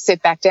name,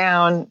 sit back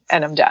down,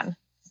 and I'm done.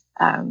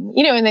 And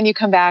then you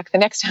come back the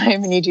next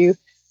time and you do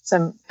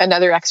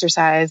another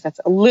exercise that's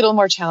a little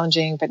more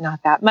challenging, but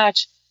not that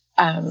much.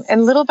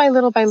 And little by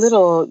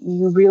little,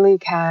 you really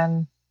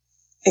can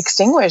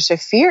extinguish a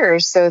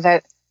fear so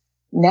that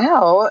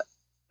now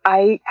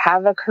I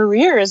have a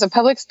career as a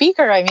public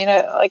speaker. I mean,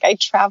 I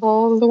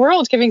travel the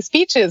world giving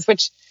speeches,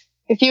 which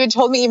if you had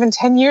told me even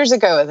 10 years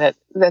ago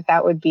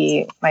that would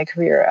be my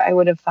career, I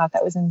would have thought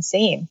that was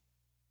insane.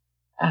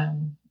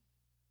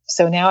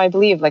 So now I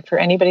believe, like, for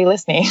anybody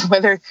listening,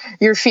 whether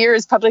your fear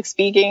is public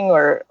speaking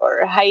or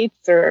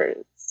heights or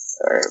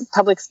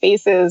public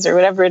spaces or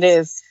whatever it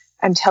is,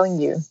 I'm telling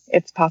you,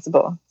 it's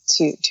possible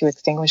to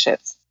extinguish it.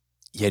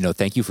 Yeah, no,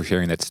 thank you for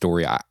sharing that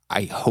story.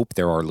 I hope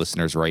there are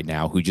listeners right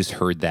now who just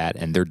heard that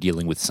and they're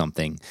dealing with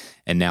something.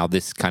 And now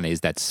this kind of is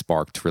that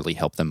spark to really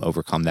help them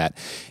overcome that.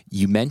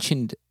 You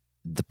mentioned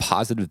the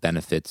positive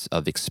benefits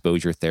of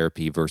exposure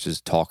therapy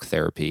versus talk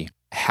therapy.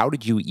 How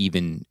did you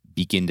even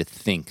begin to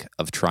think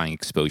of trying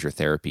exposure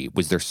therapy?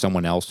 Was there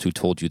someone else who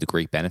told you the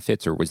great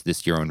benefits, or was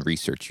this your own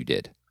research you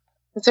did?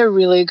 That's a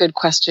really good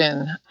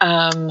question.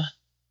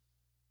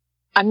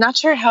 I'm not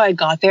sure how I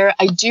got there.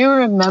 I do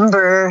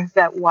remember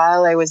that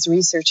while I was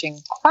researching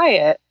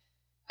Quiet,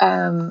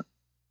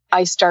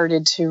 I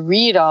started to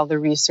read all the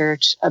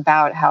research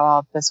about how all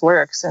of this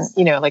works. And,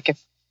 like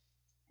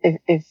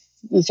if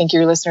you think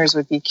your listeners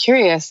would be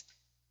curious,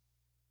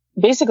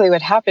 basically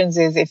what happens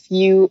is if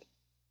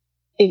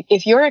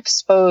you're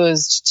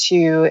exposed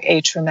to a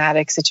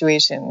traumatic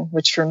situation,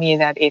 which for me,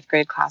 that 8th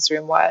grade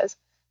classroom was,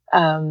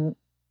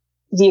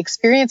 the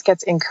experience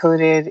gets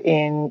encoded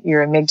in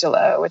your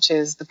amygdala, which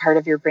is the part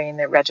of your brain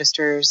that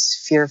registers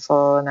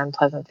fearful and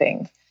unpleasant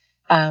things.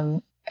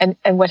 And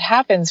what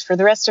happens for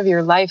the rest of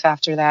your life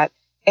after that,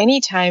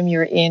 anytime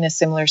you're in a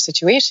similar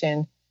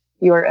situation,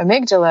 your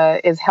amygdala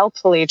is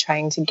helpfully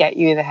trying to get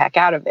you the heck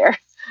out of there.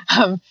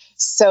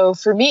 So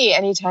for me,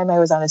 anytime I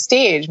was on a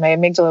stage, my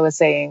amygdala was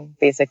saying,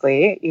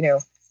 basically,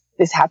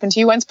 this happened to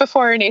you once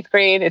before in 8th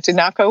grade. It did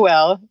not go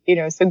well,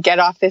 so get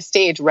off this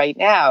stage right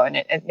now. And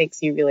it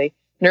makes you really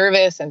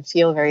nervous and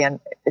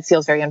it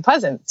feels very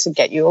unpleasant to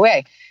get you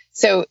away.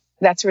 So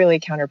that's really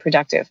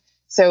counterproductive.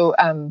 So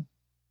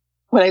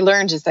what I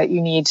learned is that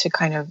you need to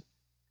kind of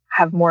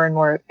have more and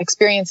more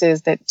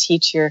experiences that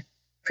teach your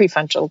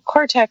prefrontal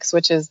cortex,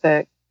 which is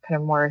the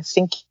kind of more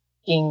thinking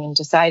and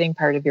deciding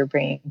part of your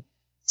brain,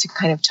 to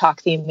kind of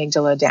talk the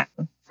amygdala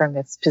down from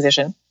its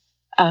position.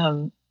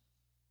 And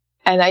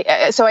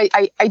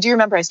I do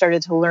remember I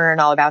started to learn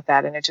all about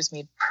that, and it just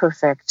made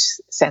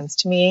perfect sense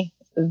to me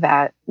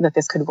that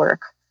this could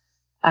work.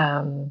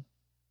 And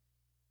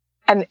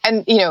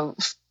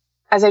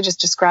as I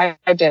just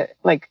described it,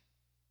 like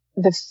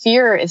the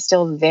fear is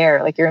still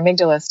there. Like your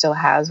amygdala still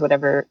has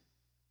whatever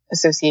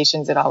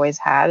associations it always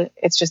had.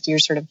 It's just you're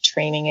sort of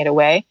training it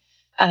away.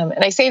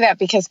 And I say that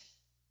because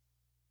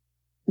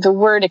the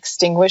word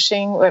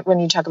extinguishing, when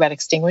you talk about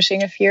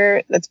extinguishing a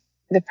fear,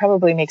 that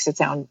probably makes it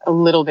sound a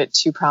little bit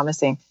too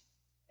promising.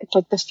 It's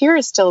like the fear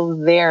is still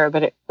there,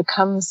 but it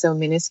becomes so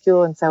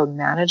minuscule and so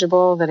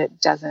manageable that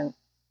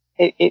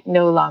it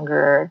no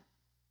longer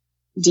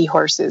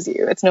dehorses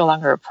you. It's no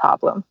longer a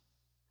problem.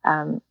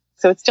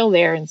 So it's still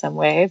there in some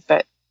ways,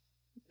 but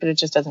it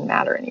just doesn't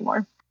matter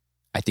anymore.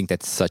 I think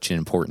that's such an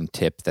important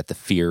tip, that the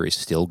fear is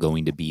still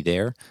going to be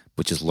there,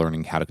 but just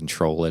learning how to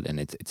control it. And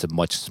it's a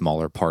much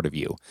smaller part of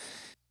you.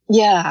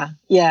 Yeah,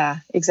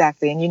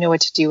 exactly. And you know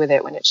what to do with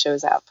it when it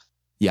shows up.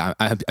 Yeah,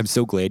 I'm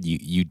so glad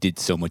you did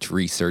so much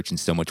research and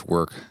so much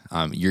work.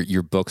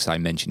 Your books I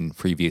mentioned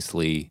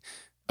previously,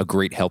 a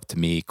great help to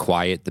me: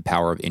 Quiet, The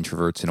Power of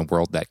Introverts in a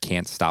World That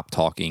Can't Stop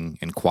Talking,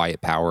 and Quiet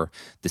Power,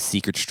 The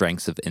Secret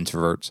Strengths of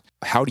Introverts.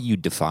 How do you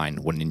define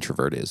what an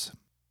introvert is?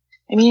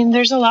 I mean,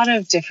 there's a lot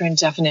of different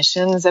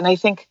definitions, and I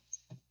think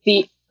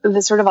the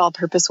sort of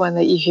all-purpose one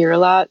that you hear a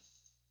lot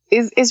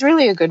is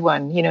really a good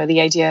one.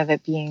 The idea of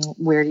it being,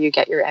 where do you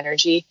get your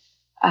energy?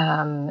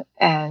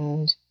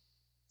 And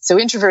so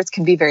introverts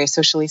can be very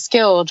socially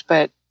skilled,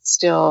 but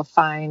still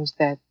find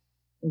that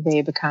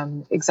they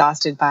become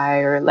exhausted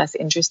by or less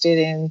interested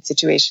in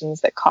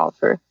situations that call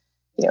for,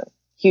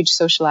 huge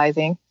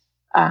socializing,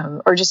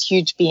 or just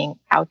huge being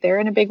out there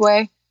in a big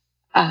way.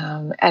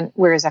 And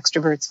whereas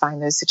extroverts find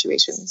those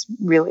situations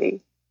really,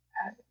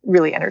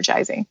 really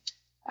energizing.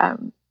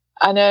 On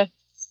a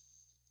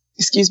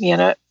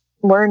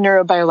more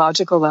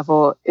neurobiological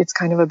level, it's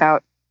kind of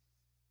about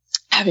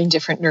having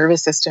different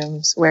nervous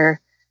systems,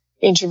 where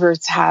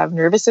introverts have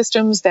nervous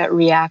systems that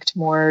react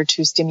more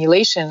to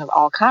stimulation of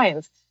all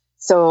kinds.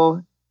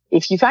 So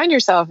if you find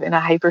yourself in a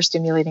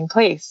hyper-stimulating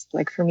place,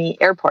 like for me,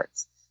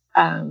 airports,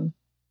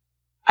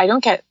 I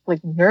don't get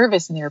like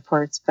nervous in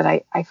airports, but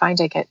I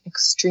find I get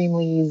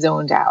extremely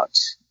zoned out.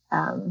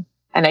 And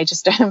I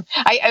just,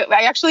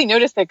 I actually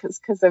noticed that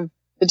because of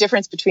the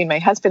difference between my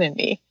husband and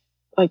me.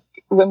 Like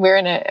when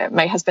we're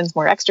my husband's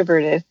more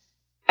extroverted,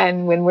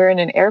 and when we're in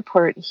an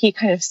airport, he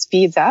kind of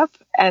speeds up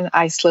and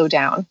I slow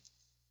down.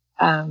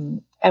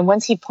 And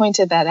once he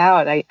pointed that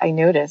out, I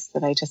noticed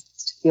that I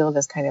just feel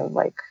this kind of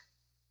like,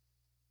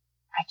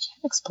 I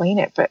can't explain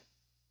it, but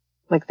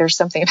like there's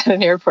something about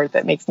an airport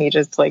that makes me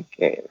just like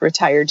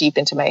retire deep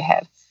into my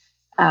head.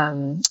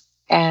 And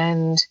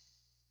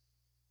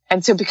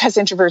so because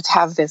introverts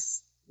have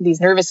these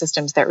nervous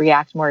systems that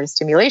react more to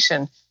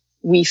stimulation,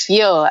 we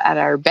feel at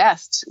our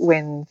best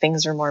when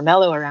things are more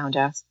mellow around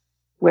us,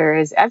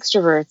 whereas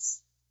extroverts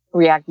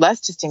react less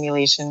to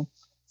stimulation.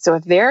 So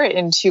if they're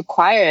in too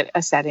quiet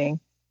a setting,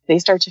 they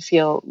start to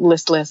feel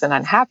listless and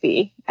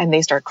unhappy, and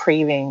they start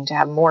craving to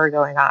have more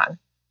going on.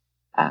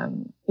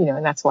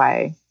 And that's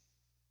why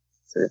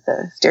sort of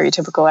the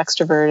stereotypical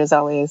extrovert is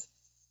always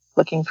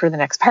looking for the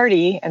next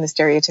party, and the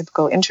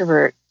stereotypical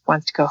introvert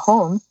wants to go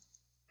home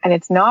And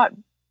it's not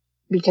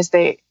because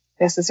they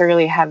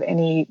necessarily have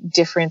any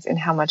difference in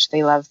how much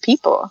they love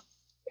people.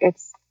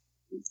 It's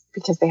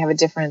because they have a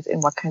difference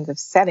in what kinds of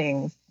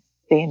settings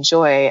they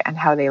enjoy and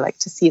how they like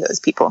to see those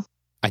people.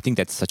 I think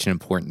that's such an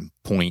important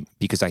point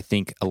because I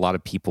think a lot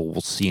of people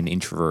will see an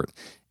introvert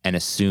and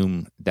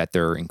assume that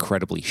they're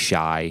incredibly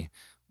shy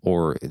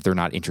or they're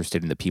not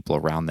interested in the people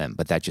around them,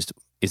 but that just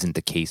isn't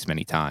the case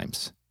many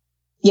times.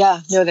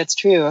 Yeah, no, that's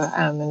true.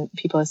 And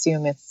people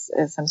assume it's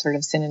some sort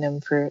of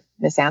synonym for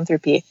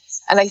misanthropy.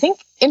 And I think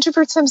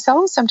introverts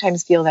themselves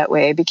sometimes feel that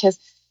way because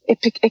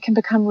it can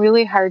become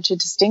really hard to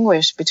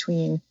distinguish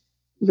between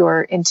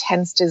your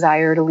intense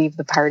desire to leave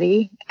the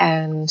party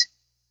and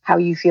how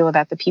you feel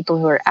about the people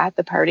who are at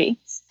the party.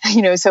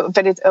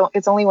 But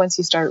it's only once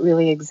you start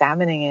really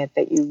examining it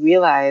that you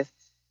realize,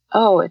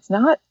 oh, it's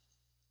not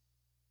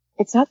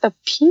the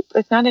people,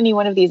 it's not any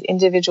one of these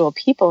individual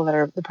people that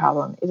are the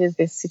problem. It is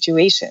this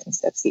situation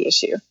that's the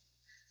issue.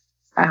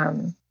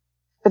 One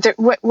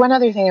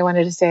other thing I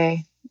wanted to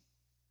say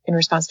in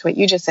response to what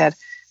you just said.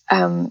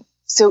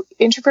 So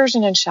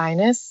introversion and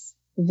shyness,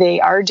 they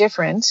are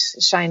different.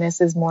 Shyness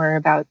is more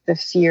about the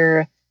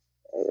fear,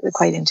 the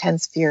quite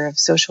intense fear of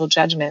social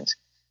judgment.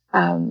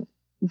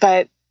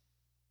 But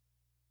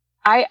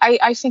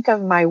I think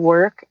of my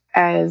work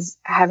as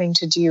having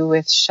to do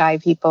with shy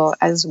people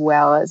as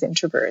well as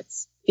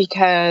introverts,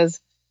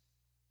 because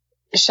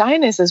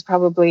shyness is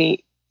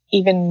probably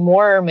even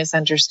more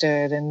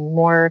misunderstood and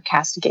more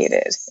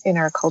castigated in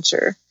our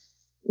culture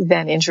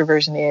than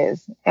introversion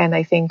is. And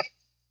I think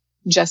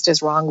just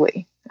as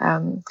wrongly,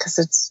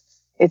 because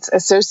it's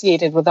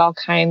associated with all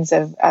kinds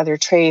of other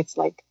traits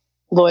like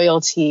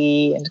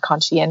loyalty and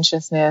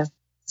conscientiousness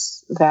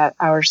that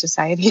our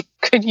society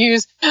could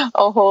use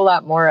a whole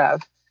lot more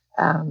of.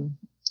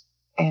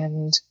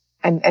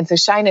 And so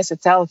shyness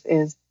itself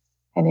is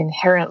an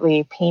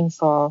inherently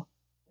painful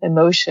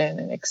emotion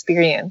and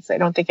experience. I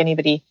don't think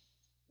anybody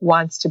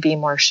wants to be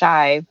more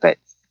shy, but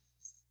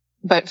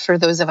for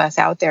those of us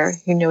out there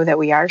who know that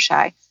we are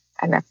shy,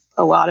 and that's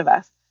a lot of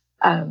us,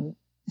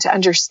 to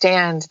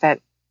understand that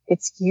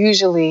it's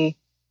usually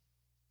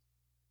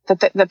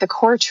that the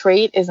core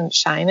trait isn't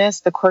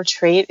shyness. The core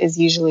trait is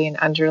usually an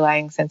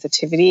underlying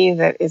sensitivity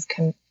that is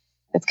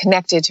that's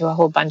connected to a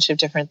whole bunch of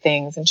different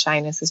things, and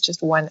shyness is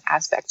just one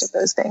aspect of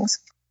those things.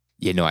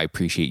 Yeah, no, I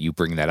appreciate you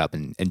bringing that up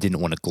and didn't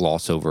want to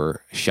gloss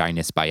over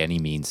shyness by any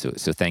means.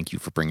 So thank you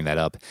for bringing that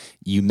up.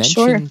 You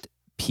mentioned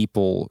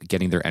people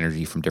getting their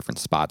energy from different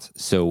spots.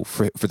 So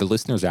for the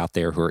listeners out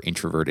there who are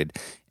introverted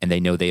and they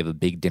know they have a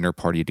big dinner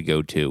party to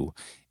go to,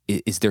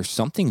 is there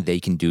something they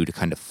can do to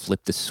kind of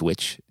flip the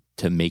switch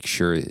to make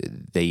sure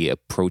they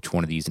approach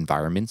one of these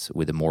environments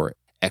with a more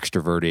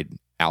extroverted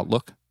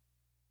outlook?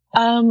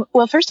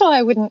 Well, first of all,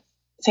 I wouldn't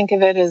think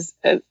of it as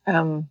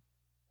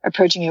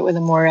approaching it with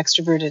a more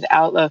extroverted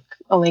outlook,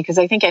 only because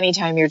I think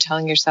anytime you're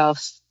telling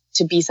yourself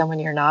to be someone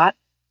you're not,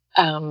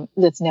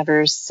 that's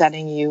never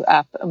setting you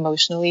up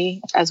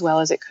emotionally as well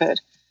as it could.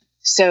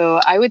 So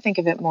I would think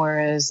of it more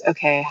as,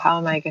 okay, how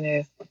am I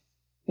going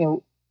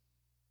to,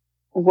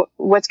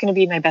 what's going to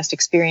be my best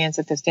experience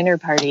at this dinner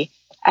party?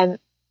 And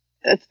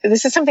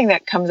this is something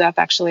that comes up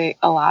actually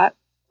a lot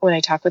when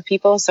I talk with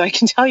people. So I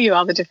can tell you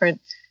all the different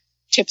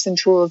tips and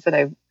tools that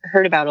I've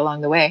heard about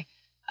along the way.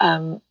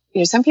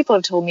 Some people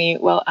have told me,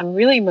 well, I'm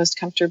really most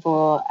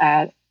comfortable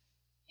at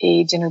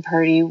a dinner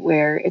party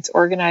where it's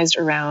organized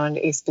around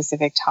a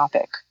specific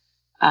topic,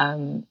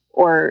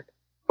 or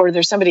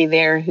there's somebody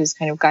there who's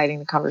kind of guiding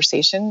the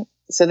conversation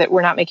so that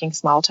we're not making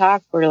small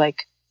talk. We're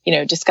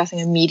discussing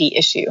a meaty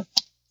issue.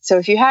 So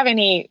if you have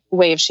any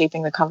way of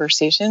shaping the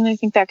conversation, I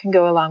think that can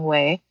go a long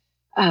way.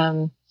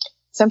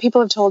 Some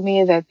people have told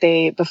me that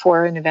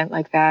before an event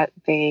like that,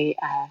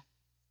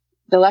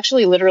 they'll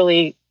actually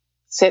literally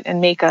sit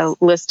and make a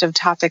list of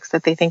topics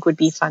that they think would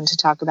be fun to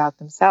talk about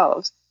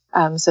themselves,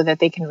 so that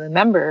they can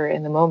remember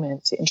in the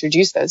moment to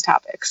introduce those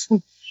topics.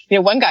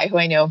 One guy who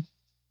I know,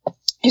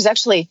 he's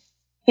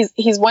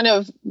one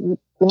of the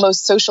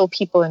most social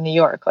people in New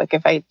York. Like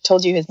if I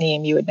told you his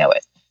name, you would know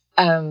it.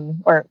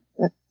 Or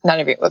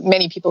not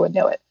many people would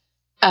know it.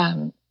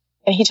 And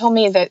he told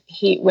me that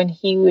when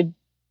he would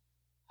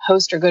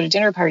host or go to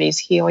dinner parties,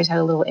 he always had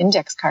a little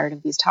index card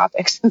of these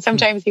topics. And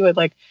sometimes he would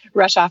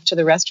rush off to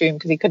the restroom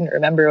because he couldn't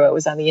remember what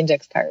was on the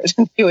index card.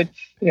 And he would,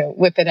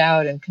 whip it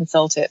out and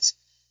consult it.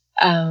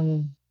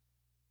 And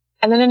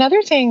then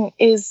another thing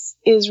is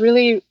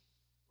really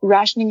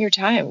rationing your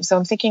time. So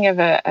I'm thinking of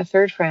a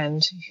third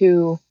friend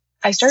who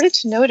I started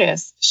to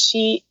notice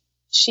she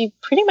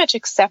pretty much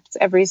accepts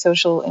every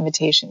social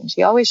invitation.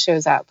 She always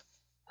shows up,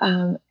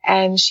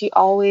 and she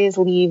always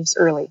leaves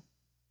early.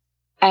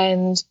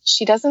 And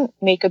she doesn't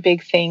make a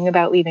big thing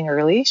about leaving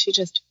early. She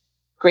just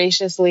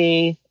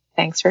graciously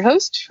thanks her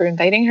host for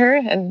inviting her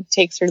and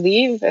takes her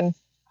leave. And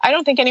I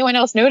don't think anyone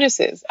else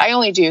notices. I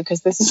only do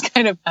because this is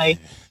kind of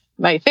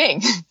my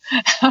thing.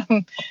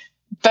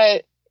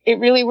 But it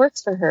really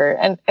works for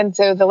her. And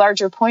so the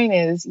larger point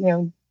is,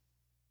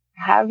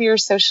 have your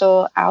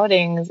social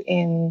outings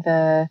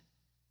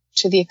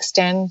to the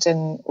extent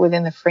and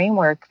within the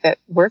framework that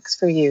works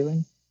for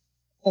you.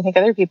 I think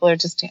other people are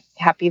just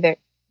happy that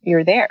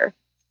you're there.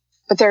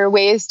 But there are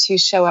ways to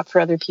show up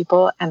for other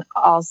people and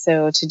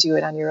also to do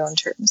it on your own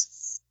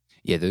terms.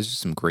 Yeah, those are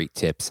some great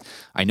tips.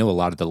 I know a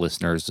lot of the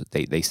listeners,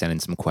 they send in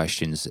some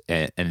questions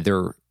and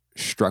they're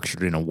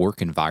structured in a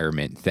work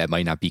environment that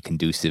might not be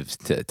conducive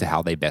to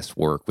how they best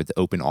work, with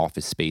open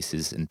office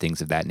spaces and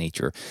things of that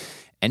nature.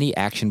 Any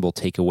actionable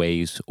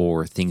takeaways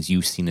or things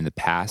you've seen in the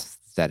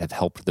past that have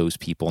helped those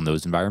people in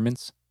those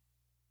environments?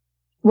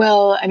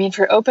 Well, I mean,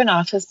 for open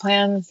office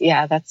plans,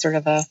 yeah, that's sort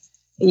of a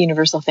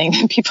universal thing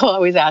that people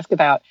always ask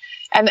about.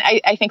 And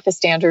I think the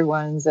standard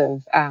ones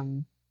of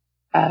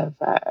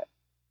a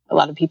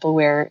lot of people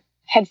wear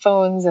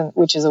headphones, and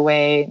which is a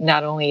way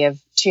not only of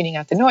tuning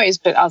out the noise,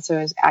 but also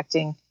as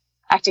acting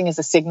as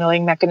a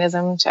signaling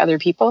mechanism to other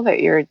people that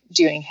you're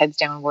doing heads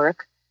down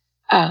work.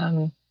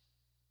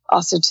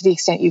 Also, to the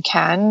extent you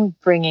can,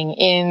 bringing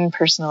in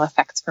personal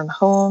effects from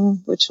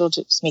home, which will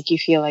just make you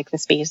feel like the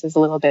space is a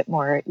little bit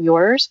more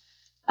yours.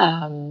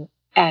 And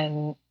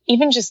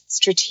even just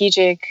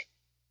strategic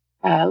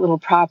little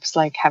props,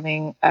 like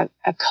having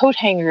a coat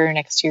hanger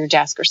next to your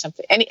desk or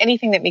something,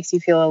 anything that makes you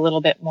feel a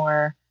little bit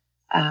more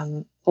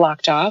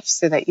blocked off,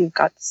 so that you've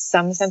got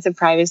some sense of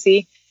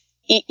privacy.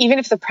 Even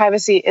if the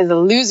privacy is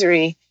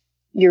illusory,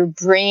 your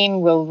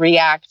brain will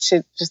react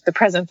to just the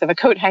presence of a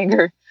coat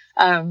hanger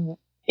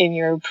in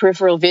your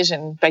peripheral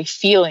vision by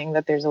feeling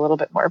that there's a little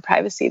bit more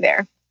privacy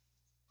there.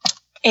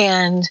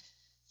 And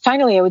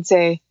finally, I would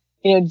say,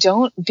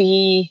 don't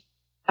be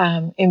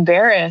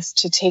embarrassed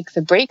to take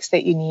the breaks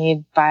that you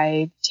need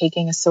by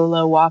taking a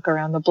solo walk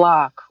around the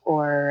block,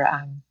 or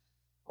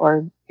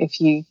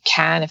if you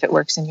can, if it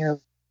works in your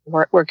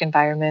work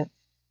environment,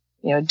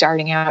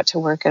 darting out to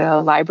work at a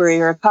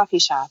library or a coffee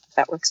shop, if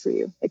that works for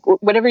you. Like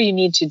whatever you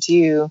need to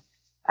do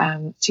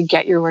to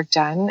get your work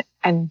done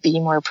and be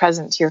more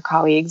present to your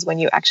colleagues when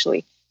you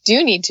actually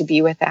do need to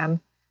be with them,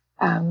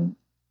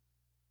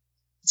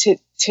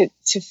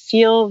 to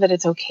feel that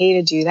it's okay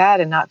to do that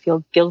and not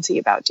feel guilty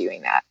about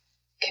doing that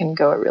can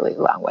go a really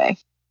long way.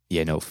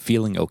 Yeah, no,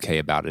 feeling okay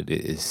about it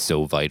is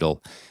so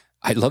vital.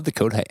 I love the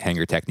coat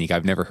hanger technique.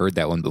 I've never heard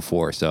that one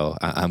before, so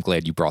I'm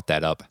glad you brought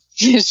that up.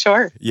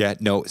 Sure. Yeah,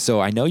 no.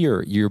 So I know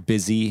you're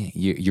busy.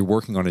 You're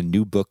working on a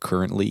new book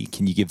currently.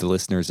 Can you give the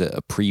listeners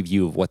a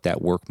preview of what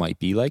that work might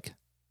be like?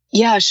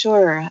 Yeah,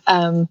 sure.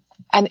 And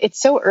it's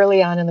so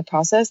early on in the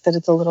process that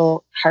it's a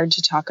little hard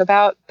to talk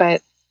about.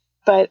 But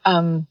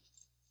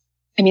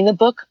I mean, the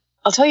book,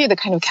 I'll tell you the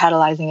kind of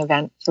catalyzing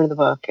event for the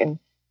book. And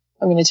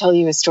I'm going to tell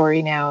you a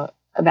story now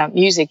about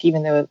music,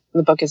 even though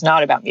the book is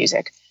not about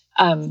music.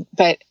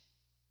 But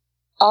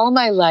all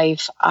my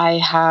life, I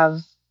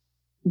have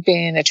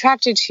been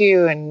attracted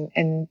to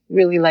and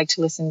really like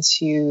to listen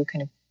to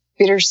kind of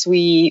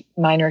bittersweet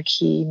minor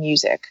key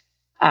music.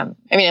 I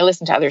mean, I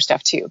listen to other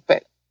stuff too,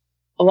 but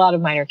a lot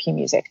of minor key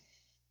music.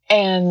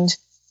 And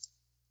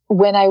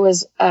when I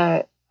was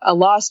a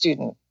law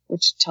student,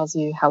 which tells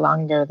you how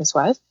long ago this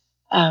was,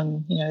 I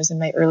was in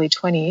my early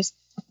 20s.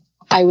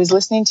 I was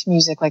listening to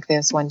music like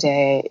this one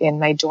day in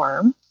my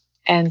dorm,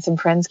 and some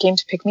friends came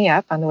to pick me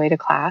up on the way to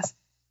class.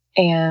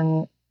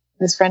 And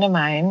this friend of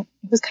mine,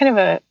 he was kind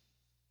of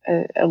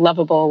a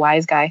lovable,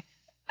 wise guy.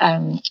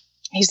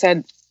 He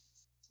said,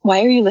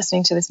 "Why are you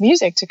listening to this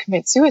music to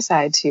commit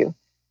suicide to?"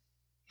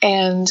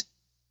 And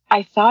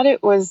I thought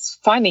it was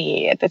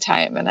funny at the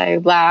time, and I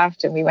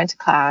laughed, and we went to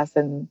class,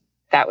 and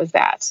that was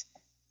that.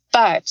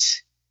 But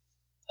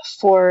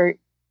for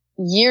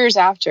years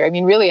after, I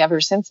mean, really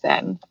ever since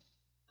then,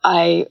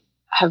 I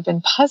have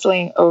been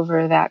puzzling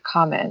over that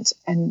comment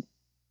and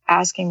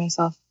asking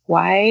myself,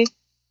 why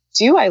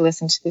do I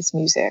listen to this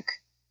music?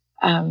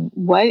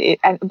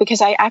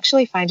 Because I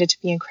actually find it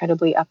to be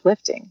incredibly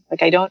uplifting.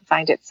 Like, I don't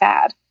find it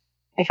sad.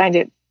 I find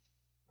it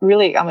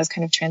really almost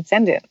kind of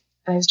transcendent.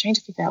 And I was trying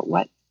to figure out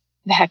what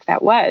the heck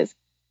that was.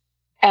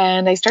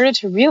 And I started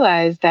to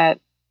realize that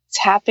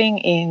tapping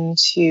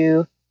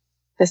into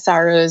the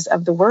sorrows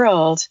of the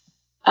world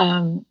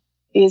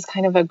is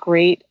kind of a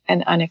great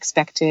and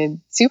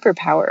unexpected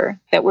superpower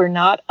that we're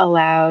not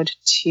allowed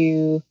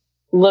to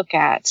look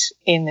at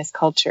in this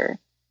culture,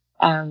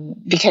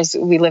 because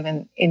we live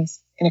in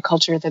a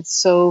culture that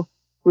so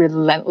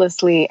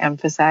relentlessly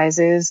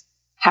emphasizes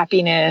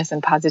happiness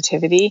and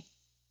positivity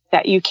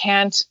that you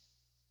can't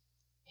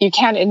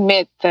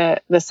admit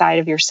the side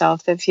of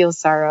yourself that feels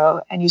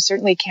sorrow, and you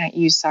certainly can't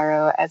use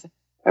sorrow as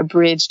a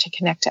bridge to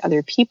connect to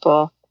other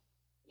people.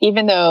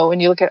 Even though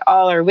when you look at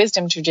all our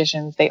wisdom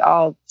traditions, they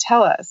all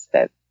tell us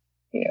that,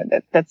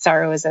 that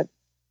sorrow is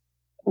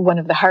one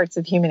of the hearts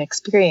of human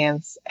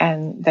experience,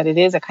 and that it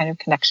is a kind of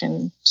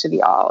connection to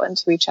the all and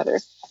to each other.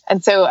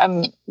 And so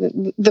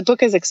the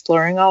book is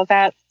exploring all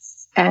that.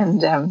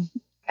 And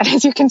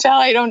as you can tell,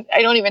 I don't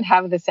even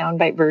have the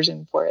soundbite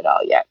version for it all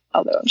yet,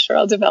 although I'm sure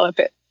I'll develop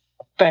it.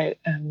 But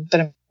I'm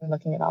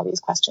looking at all these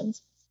questions.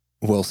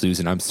 Well,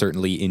 Susan, I'm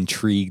certainly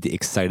intrigued,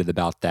 excited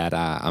about that.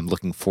 I'm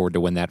looking forward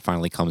to when that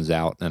finally comes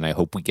out, and I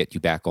hope we get you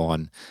back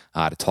on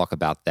to talk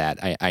about that.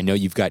 I know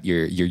you've got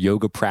your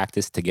yoga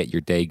practice to get your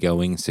day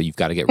going, so you've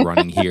got to get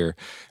running here,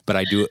 but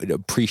I do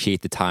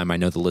appreciate the time. I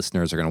know the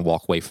listeners are going to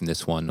walk away from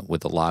this one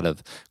with a lot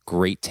of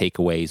great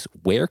takeaways.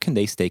 Where can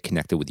they stay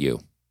connected with you?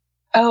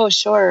 Oh,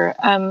 sure.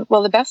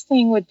 Well, the best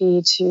thing would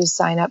be to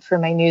sign up for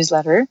my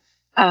newsletter,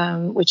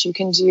 which you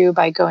can do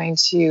by going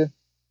to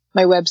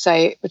my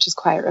website, which is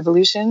Quiet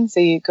Revolution. So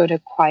you go to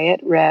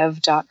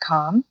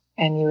quietrev.com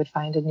and you would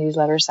find a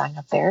newsletter, sign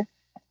up there.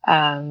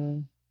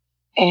 And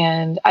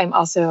I'm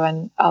also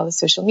on all the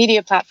social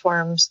media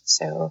platforms.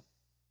 So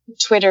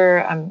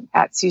Twitter, I'm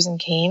at Susan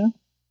Cain.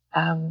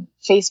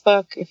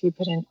 Facebook, if you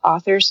put in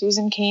author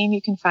Susan Cain,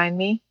 you can find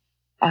me.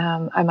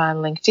 I'm on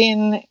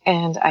LinkedIn,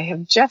 and I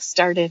have just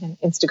started an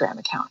Instagram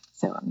account.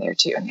 So I'm there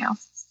too now.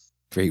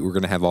 Great. We're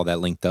going to have all that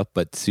linked up.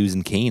 But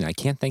Susan Cain, I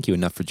can't thank you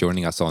enough for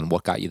joining us on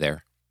What Got You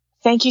There.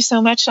 Thank you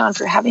so much, Sean,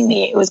 for having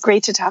me. It was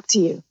great to talk to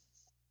you.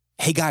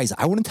 Hey guys,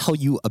 I want to tell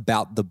you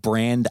about the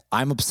brand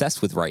I'm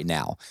obsessed with right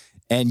now.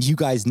 And you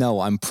guys know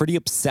I'm pretty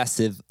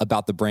obsessive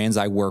about the brands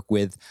I work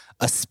with,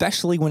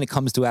 especially when it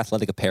comes to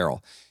athletic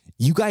apparel.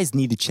 You guys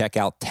need to check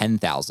out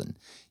 10,000.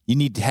 You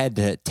need to head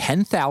to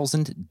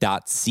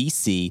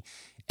 10,000.cc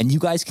and you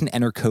guys can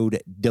enter code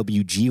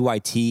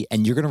WGYT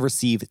and you're going to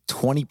receive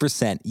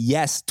 20%.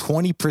 Yes,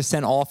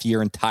 20% off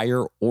your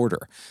entire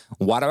order.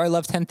 Why do I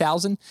love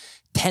 10,000?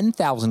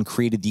 10,000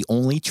 created the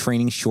only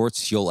training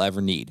shorts you'll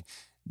ever need.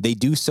 They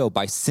do so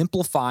by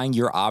simplifying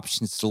your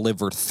options to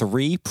deliver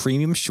 3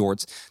 premium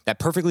shorts that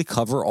perfectly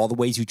cover all the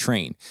ways you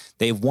train.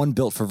 They have one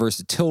built for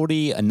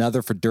versatility,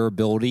 another for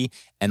durability,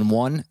 and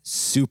one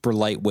super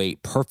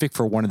lightweight, perfect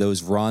for one of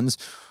those runs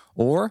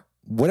or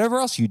whatever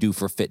else you do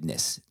for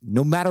fitness.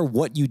 No matter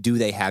what you do,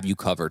 they have you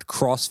covered.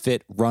 CrossFit,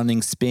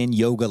 running, spin,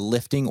 yoga,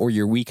 lifting, or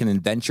your weekend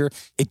adventure.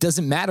 It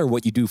doesn't matter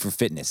what you do for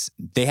fitness.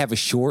 They have a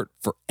short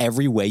for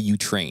every way you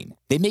train.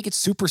 They make it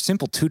super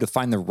simple, too, to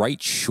find the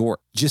right short.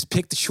 Just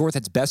pick the short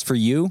that's best for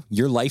you,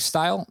 your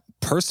lifestyle,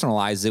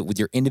 personalize it with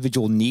your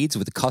individual needs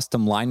with a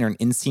custom liner and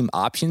inseam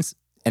options,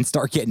 and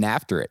start getting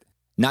after it.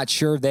 Not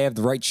sure if they have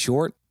the right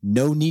short?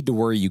 No need to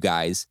worry, you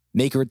guys.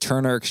 Make a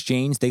return or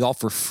exchange. They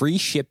offer free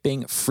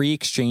shipping, free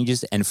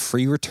exchanges, and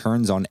free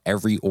returns on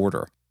every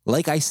order.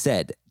 Like I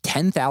said,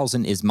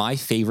 10,000 is my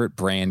favorite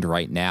brand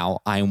right now.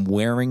 I am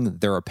wearing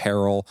their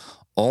apparel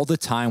all the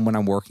time when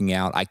I'm working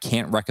out. I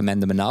can't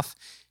recommend them enough.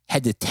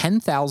 Head to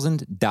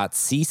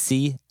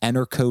 10,000.cc,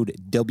 enter code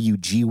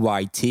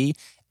WGYT,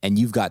 and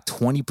you've got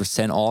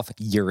 20% off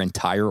your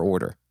entire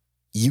order.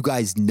 You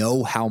guys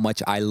know how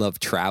much I love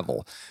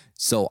travel.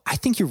 So I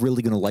think you're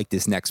really going to like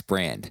this next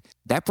brand.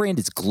 That brand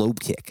is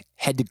Globekick.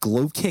 Head to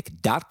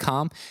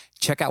globekick.com,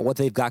 check out what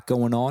they've got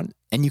going on,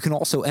 and you can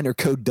also enter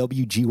code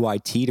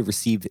WGYT to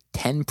receive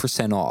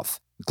 10%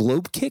 off.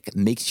 Globekick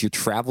makes your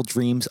travel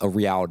dreams a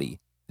reality.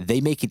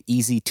 They make it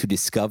easy to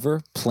discover,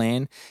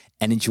 plan,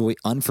 and enjoy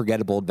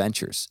unforgettable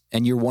adventures.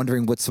 And you're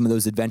wondering what some of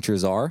those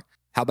adventures are?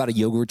 How about a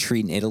yoga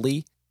retreat in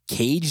Italy?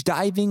 Cage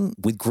diving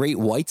with great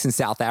whites in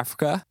South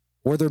Africa?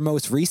 Or their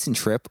most recent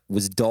trip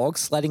was dog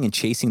sledding and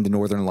chasing the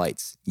Northern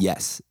Lights.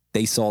 Yes,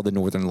 they saw the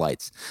Northern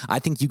Lights. I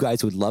think you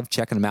guys would love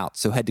checking them out.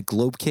 So head to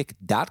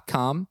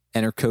globekick.com,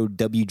 enter code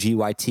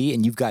WGYT,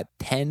 and you've got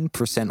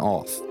 10%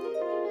 off.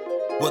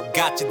 What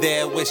got you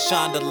there with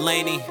Sean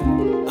Delaney?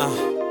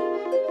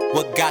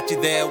 What got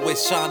you there with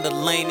Sean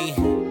Delaney?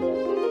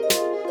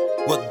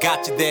 What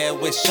got you there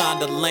with Sean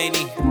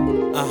Delaney?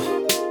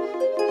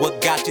 What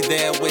got you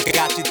there with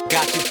got you.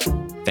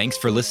 Thanks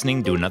for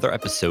listening to another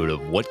episode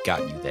of What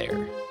Got You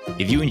There.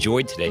 If you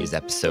enjoyed today's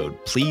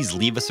episode, please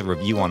leave us a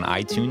review on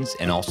iTunes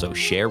and also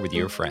share with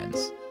your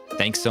friends.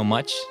 Thanks so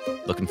much.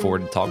 Looking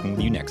forward to talking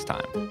with you next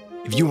time.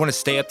 If you want to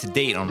stay up to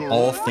date on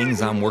all things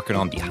I'm working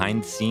on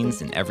behind the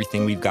scenes and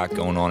everything we've got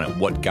going on at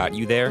What Got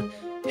You There,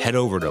 head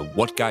over to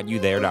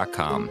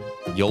whatgotyouthere.com.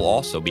 You'll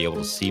also be able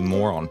to see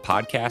more on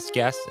podcast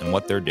guests and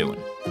what they're doing.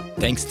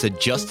 Thanks to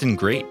Justin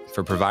Great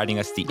for providing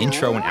us the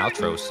intro and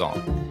outro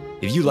song.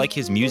 If you like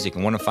his music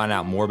and want to find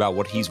out more about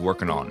what he's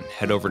working on,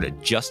 head over to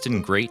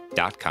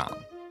justingreat.com.